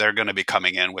 recognizing that they're going to be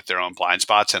coming in with their own blind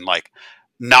spots and like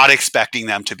not expecting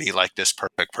them to be like this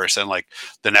perfect person. Like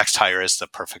the next hire is the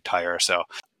perfect hire. So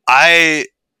I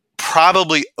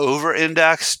probably over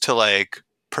index to like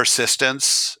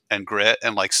persistence and grit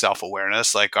and like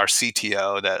self-awareness. Like our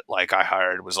CTO that like I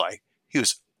hired was like, he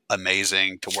was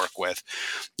amazing to work with.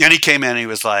 And he came in and he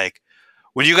was like,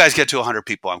 when you guys get to 100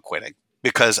 people, I'm quitting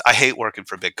because I hate working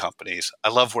for big companies. I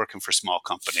love working for small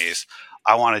companies.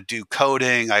 I want to do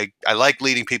coding. I like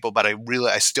leading people, but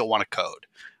I still want to code.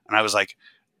 And I was like,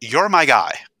 you're my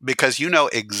guy because you know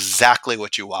exactly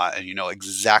what you want and you know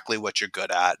exactly what you're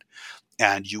good at.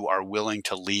 And you are willing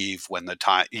to leave when the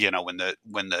time, when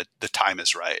the time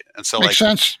is right. And so Makes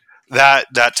like sense.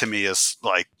 that to me is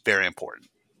like very important.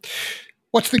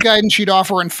 What's the guidance you'd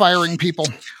offer in firing people?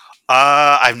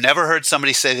 I've never heard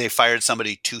somebody say they fired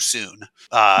somebody too soon.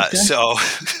 Okay. So,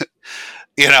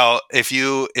 if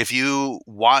you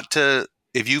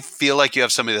feel like you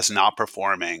have somebody that's not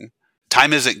performing,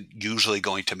 time isn't usually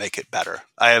going to make it better.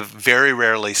 I have very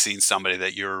rarely seen somebody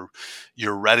that you're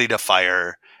ready to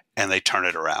fire and they turn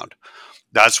it around.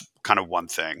 That's kind of one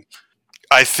thing.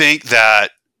 I think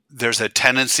that there's a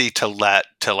tendency to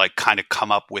like kind of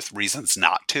come up with reasons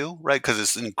not to, right? Because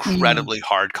it's an incredibly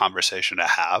hard conversation to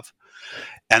have.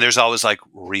 And there's always like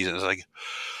reasons like,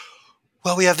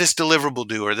 well, we have this deliverable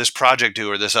due or this project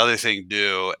due or this other thing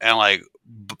due. And like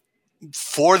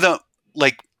for the,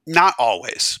 like not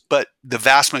always, but the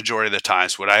vast majority of the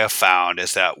times what I have found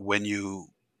is that when you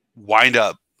wind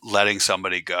up letting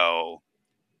somebody go,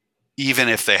 even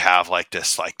if they have like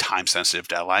this like time sensitive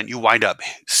deadline, you wind up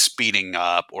speeding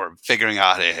up or figuring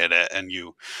out how to hit it. And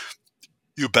you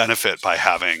benefit by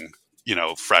having,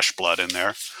 fresh blood in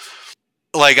there.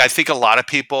 Like, I think a lot of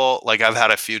people, like I've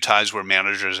had a few times where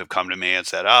managers have come to me and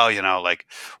said, oh, like,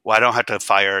 well, I don't have to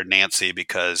fire Nancy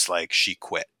because like she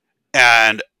quit.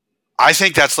 And I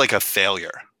think that's like a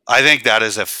failure. I think that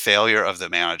is a failure of the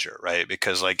manager, right?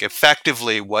 Because like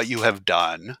effectively what you have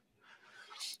done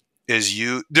is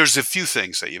there's a few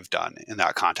things that you've done in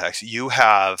that context. You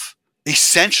have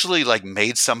essentially like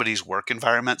made somebody's work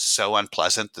environment so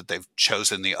unpleasant that they've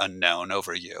chosen the unknown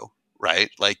over you, right?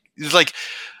 Like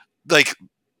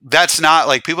that's not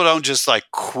like people don't just like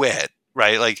quit,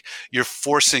 right? Like you're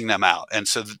forcing them out. And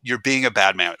so you're being a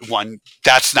bad man. One,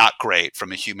 that's not great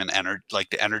from a human energy,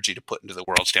 like the energy to put into the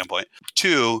world standpoint.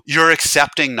 Two, you're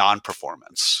accepting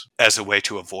non-performance as a way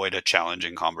to avoid a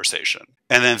challenging conversation.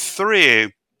 And then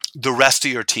three, the rest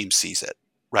of your team sees it,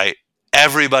 right?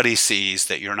 Everybody sees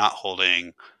that you're not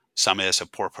holding somebody that's a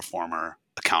poor performer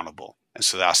accountable. And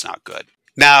so that's not good.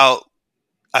 Now,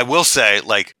 I will say,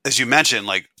 like, as you mentioned,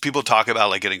 like people talk about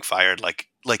like getting fired, like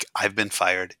I've been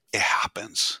fired. It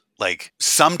happens. Like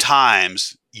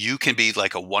sometimes you can be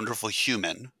like a wonderful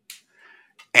human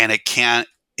and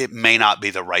it may not be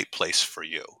the right place for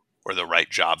you or the right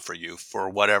job for you for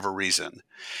whatever reason.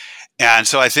 And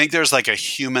so I think there's like a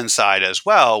human side as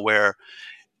well, where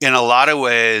in a lot of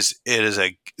ways it is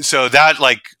so that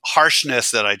like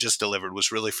harshness that I just delivered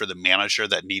was really for the manager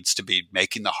that needs to be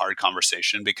making the hard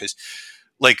conversation, because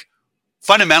like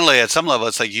fundamentally at some level,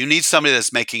 it's like you need somebody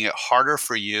that's making it harder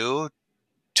for you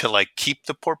to like keep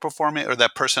the poor performing or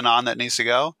that person on that needs to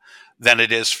go than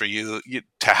it is for you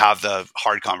to have the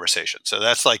hard conversation. So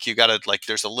that's like, you got to like,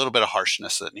 there's a little bit of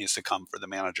harshness that needs to come for the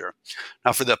manager.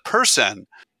 Now for the person,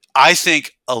 I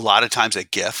think a lot of times a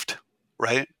gift,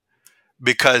 right?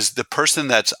 because the person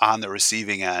that's on the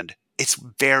receiving end, it's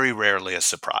very rarely a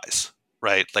surprise,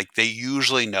 right? Like they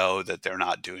usually know that they're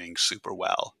not doing super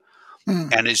well.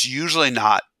 Mm, And it's usually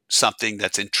not something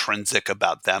that's intrinsic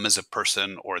about them as a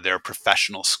person or their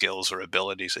professional skills or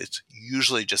abilities. It's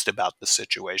usually just about the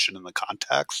situation and the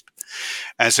context.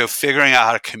 And so figuring out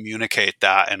how to communicate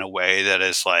that in a way that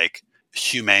is like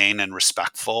humane and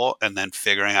respectful, and then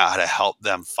figuring out how to help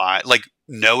them find, like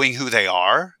knowing who they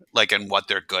are, like, and what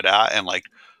they're good at, and like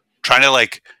trying to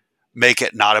like make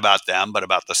it not about them, but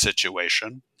about the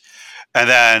situation. And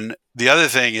then the other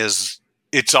thing is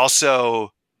it's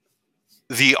also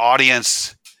the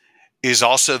audience is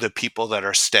also the people that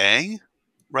are staying,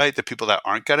 right? The people that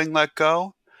aren't getting let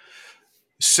go.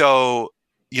 So,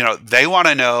 they want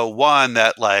to know one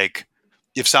that like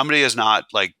if somebody is not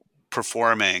like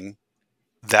performing,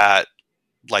 that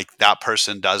like that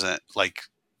person doesn't like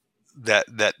that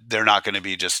they're not going to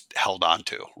be just held on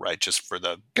to, right? Just for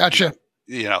the gotcha.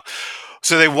 you know.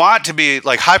 So they want to be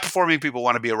like high performing people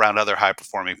want to be around other high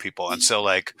performing people, and so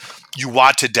like you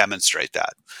want to demonstrate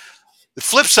that. The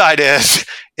flip side is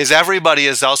everybody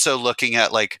is also looking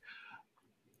at like,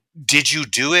 did you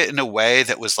do it in a way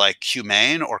that was like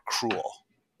humane or cruel?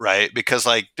 Right. Because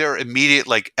like they're immediate,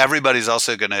 like everybody's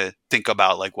also going to think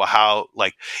about like, well, how,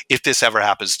 like, if this ever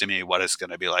happens to me, what it's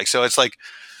going to be like. So it's like,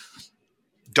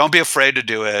 don't be afraid to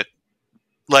do it.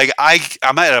 Like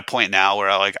I'm at a point now where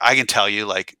I can tell you,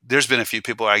 like, there's been a few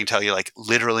people where I can tell you, like,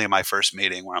 literally in my first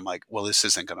meeting where I'm like, well, this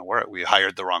isn't going to work. We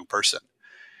hired the wrong person.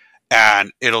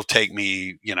 And it'll take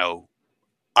me,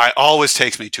 I always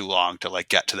takes me too long to like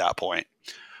get to that point.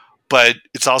 But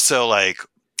it's also like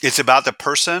it's about the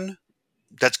person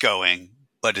that's going,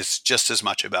 but it's just as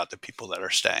much about the people that are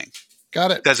staying.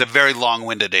 Got it. That's a very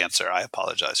long-winded answer. I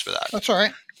apologize for that. That's all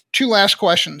right. Two last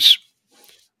questions.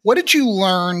 What did you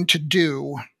learn to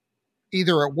do,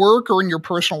 either at work or in your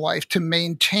personal life, to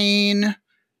maintain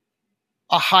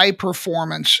a high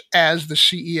performance as the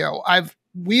CEO?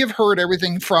 We have heard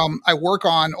everything from I work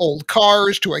on old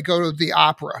cars to I go to the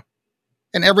opera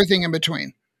and everything in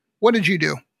between. What did you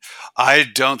do? I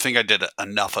don't think I did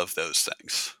enough of those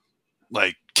things.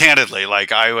 Like candidly,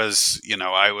 like yeah,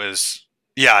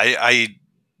 I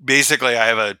basically I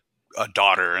have a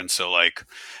daughter, and so like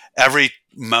every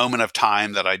moment of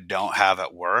time that I don't have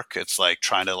at work, it's like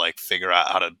trying to like figure out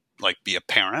how to like be a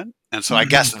parent. And so I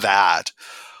guess Mm-hmm. that,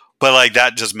 but like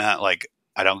that just meant like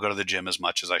I don't go to the gym as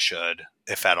much as I should,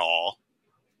 if at all.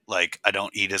 Like I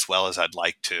don't eat as well as I'd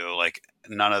like to, like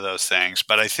none of those things.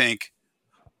 But I think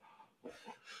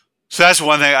so that's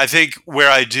one thing. I think where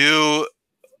I do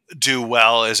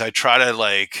well is I try to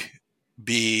like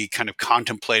be kind of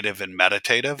contemplative and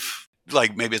meditative.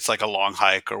 Like maybe it's like a long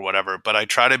hike or whatever, but I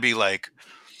try to be like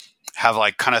have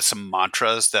like kind of some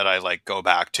mantras that I like go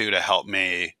back to help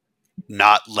me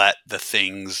not let the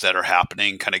things that are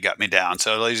happening kind of get me down.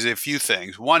 So there's a few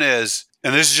things. One is,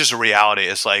 and this is just a reality,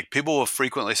 it's like people will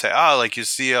frequently say, oh, like you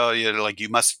see, like you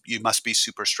must be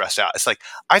super stressed out. It's like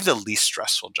I have the least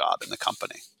stressful job in the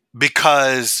company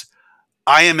because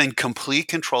I am in complete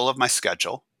control of my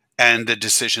schedule and the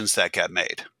decisions that get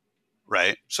made,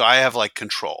 right? So I have like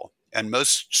control, and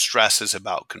most stress is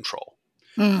about control.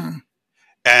 Mm,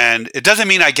 And it doesn't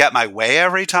mean I get my way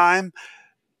every time.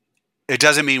 It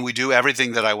doesn't mean we do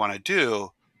everything that I want to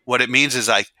do. What it means is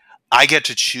I get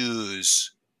to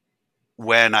choose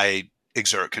when I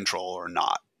exert control or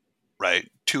not, right?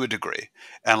 To a degree.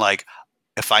 And like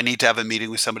if I need to have a meeting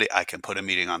with somebody, I can put a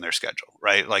meeting on their schedule,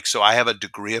 right? Like so I have a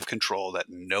degree of control that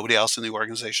nobody else in the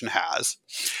organization has,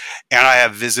 and I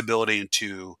have visibility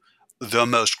into the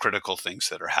most critical things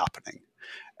that are happening.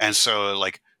 And so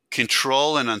like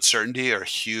control and uncertainty are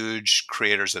huge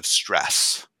creators of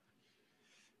stress.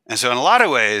 And so in a lot of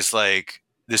ways, like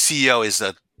the CEO is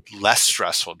a less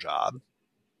stressful job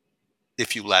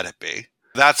if you let it be.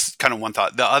 That's kind of one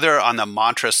thought. The other on the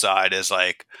mantra side is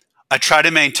like I try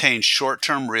to maintain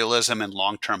short-term realism and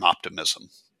long-term optimism.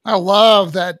 I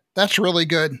love that. That's really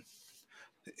good.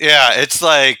 Yeah, it's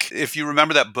like if you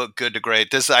remember that book Good to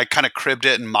Great, this I kind of cribbed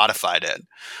it and modified it.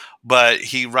 But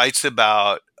he writes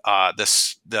about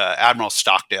this the Admiral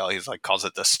Stockdale. He's like calls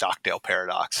it the Stockdale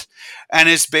paradox, and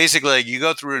it's basically like you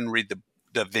go through and read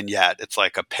the vignette. It's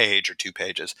like a page or 2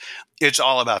 pages. It's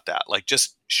all about that, like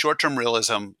just short term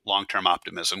realism, long term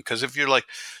optimism. Because if you're like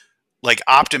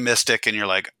optimistic and you're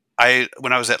like I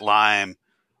when I was at Lyme,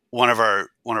 one of our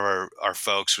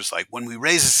folks was like, when we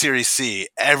raise a Series C,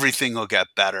 everything will get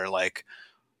better. Like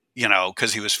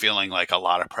because he was feeling like a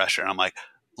lot of pressure. And I'm like,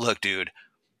 look, dude,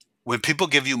 when people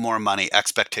give you more money,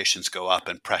 expectations go up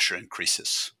and pressure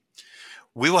increases.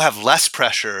 we will have less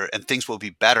pressure and things will be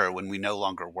better when we no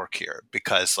longer work here,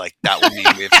 because like that will mean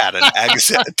we've had an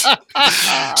exit.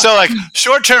 So like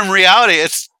short-term reality,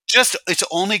 it's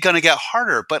only going to get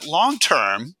harder, but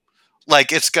long-term,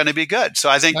 like it's going to be good. So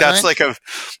I think that's like a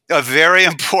very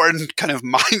important kind of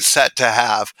mindset to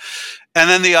have. And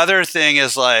then the other thing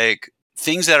is like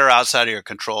things that are outside of your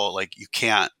control, like you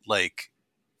can't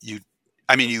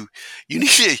you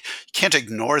can't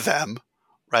ignore them,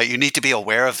 right? You need to be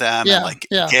aware of them and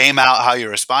game out how you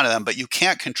respond to them, but you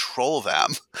can't control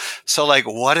them. So like,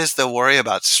 what is the worry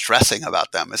about stressing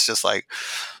about them? It's just like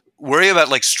worry about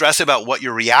like stress about what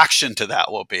your reaction to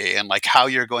that will be and like how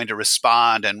you're going to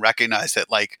respond, and recognize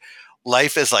that like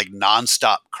life is like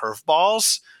nonstop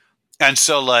curveballs. And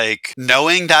so like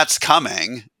knowing that's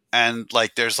coming, and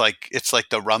like there's like it's like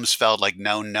the Rumsfeld like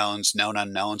known knowns, known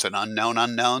unknowns, and unknown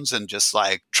unknowns, and just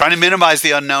like trying to minimize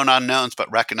the unknown unknowns,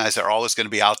 but recognize they're always going to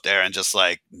be out there, and just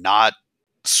like not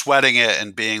sweating it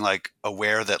and being like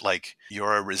aware that like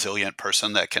you're a resilient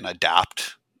person that can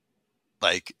adapt.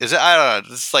 Like I don't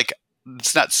know, it's like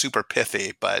it's not super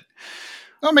pithy, but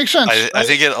that makes sense. I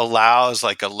think it allows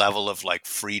like a level of like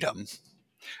freedom.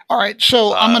 All right,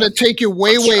 so I'm going to take you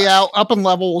way out, up in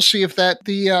level. We'll see if that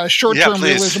the short-term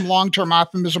realism, long-term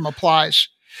optimism applies.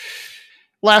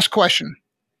 Last question.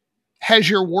 Has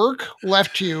your work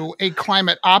left you a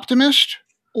climate optimist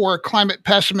or a climate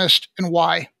pessimist, and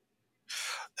why?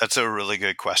 That's a really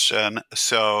good question.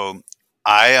 So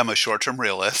I am a short-term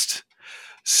realist.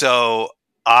 So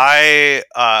I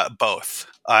both.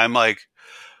 I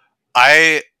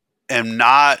am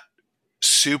not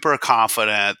super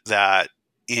confident that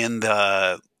in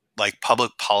the like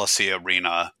public policy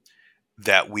arena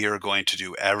that we are going to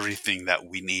do everything that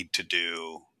we need to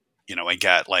do, and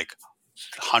get like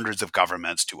hundreds of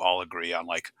governments to all agree on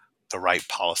like the right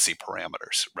policy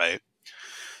parameters, right?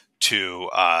 To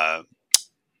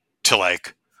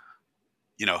like,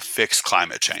 fix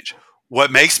climate change.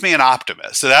 What makes me an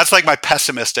optimist? So that's like my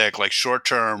pessimistic, like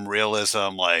short-term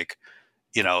realism, like,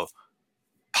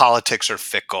 politics are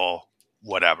fickle,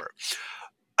 whatever.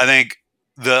 I think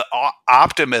the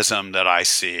optimism that I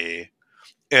see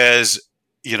is,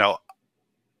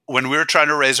 when we were trying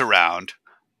to raise a round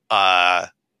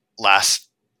last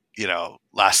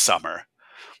summer,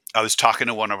 I was talking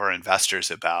to one of our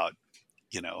investors about,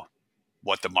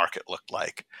 what the market looked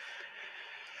like.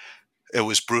 It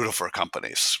was brutal for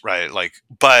companies, right? Like,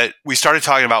 but we started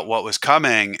talking about what was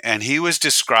coming, and he was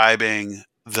describing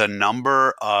the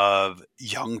number of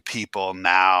young people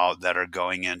now that are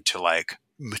going into like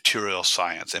material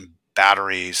science and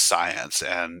battery science,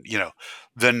 and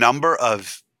the number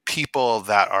of people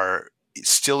that are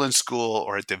still in school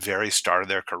or at the very start of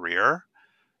their career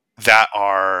that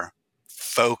are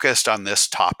focused on this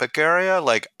topic area.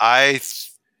 Like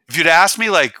if you'd asked me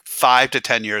like 5 to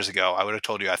 10 years ago, I would have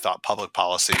told you I thought public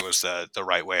policy was the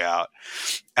right way out.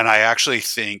 And I actually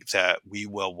think that we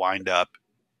will wind up,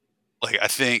 like,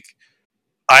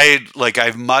 I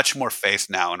have much more faith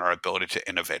now in our ability to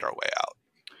innovate our way out.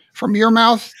 From your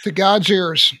mouth to God's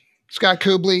ears, Scott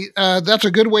Kubly. That's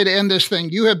a good way to end this thing.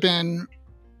 You have been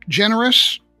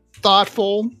generous,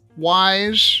 thoughtful,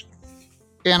 wise,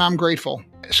 and I'm grateful.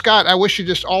 Scott, I wish you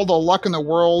just all the luck in the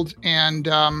world, and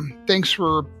thanks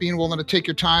for being willing to take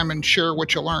your time and share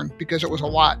what you learned, because it was a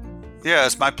lot. Yeah,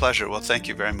 it's my pleasure. Well, thank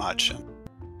you very much.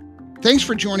 Thanks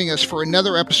for joining us for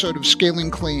another episode of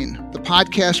Scaling Clean, the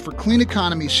podcast for clean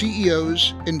economy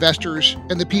CEOs, investors,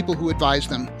 and the people who advise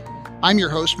them. I'm your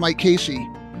host, Mike Casey.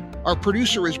 Our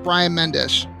producer is Brian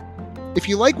Mendez. If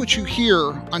you like what you hear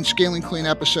on Scaling Clean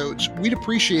episodes, we'd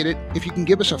appreciate it if you can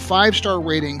give us a 5-star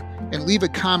rating and leave a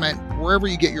comment wherever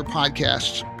you get your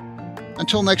podcasts.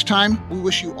 Until next time, we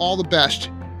wish you all the best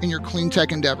in your clean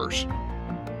tech endeavors.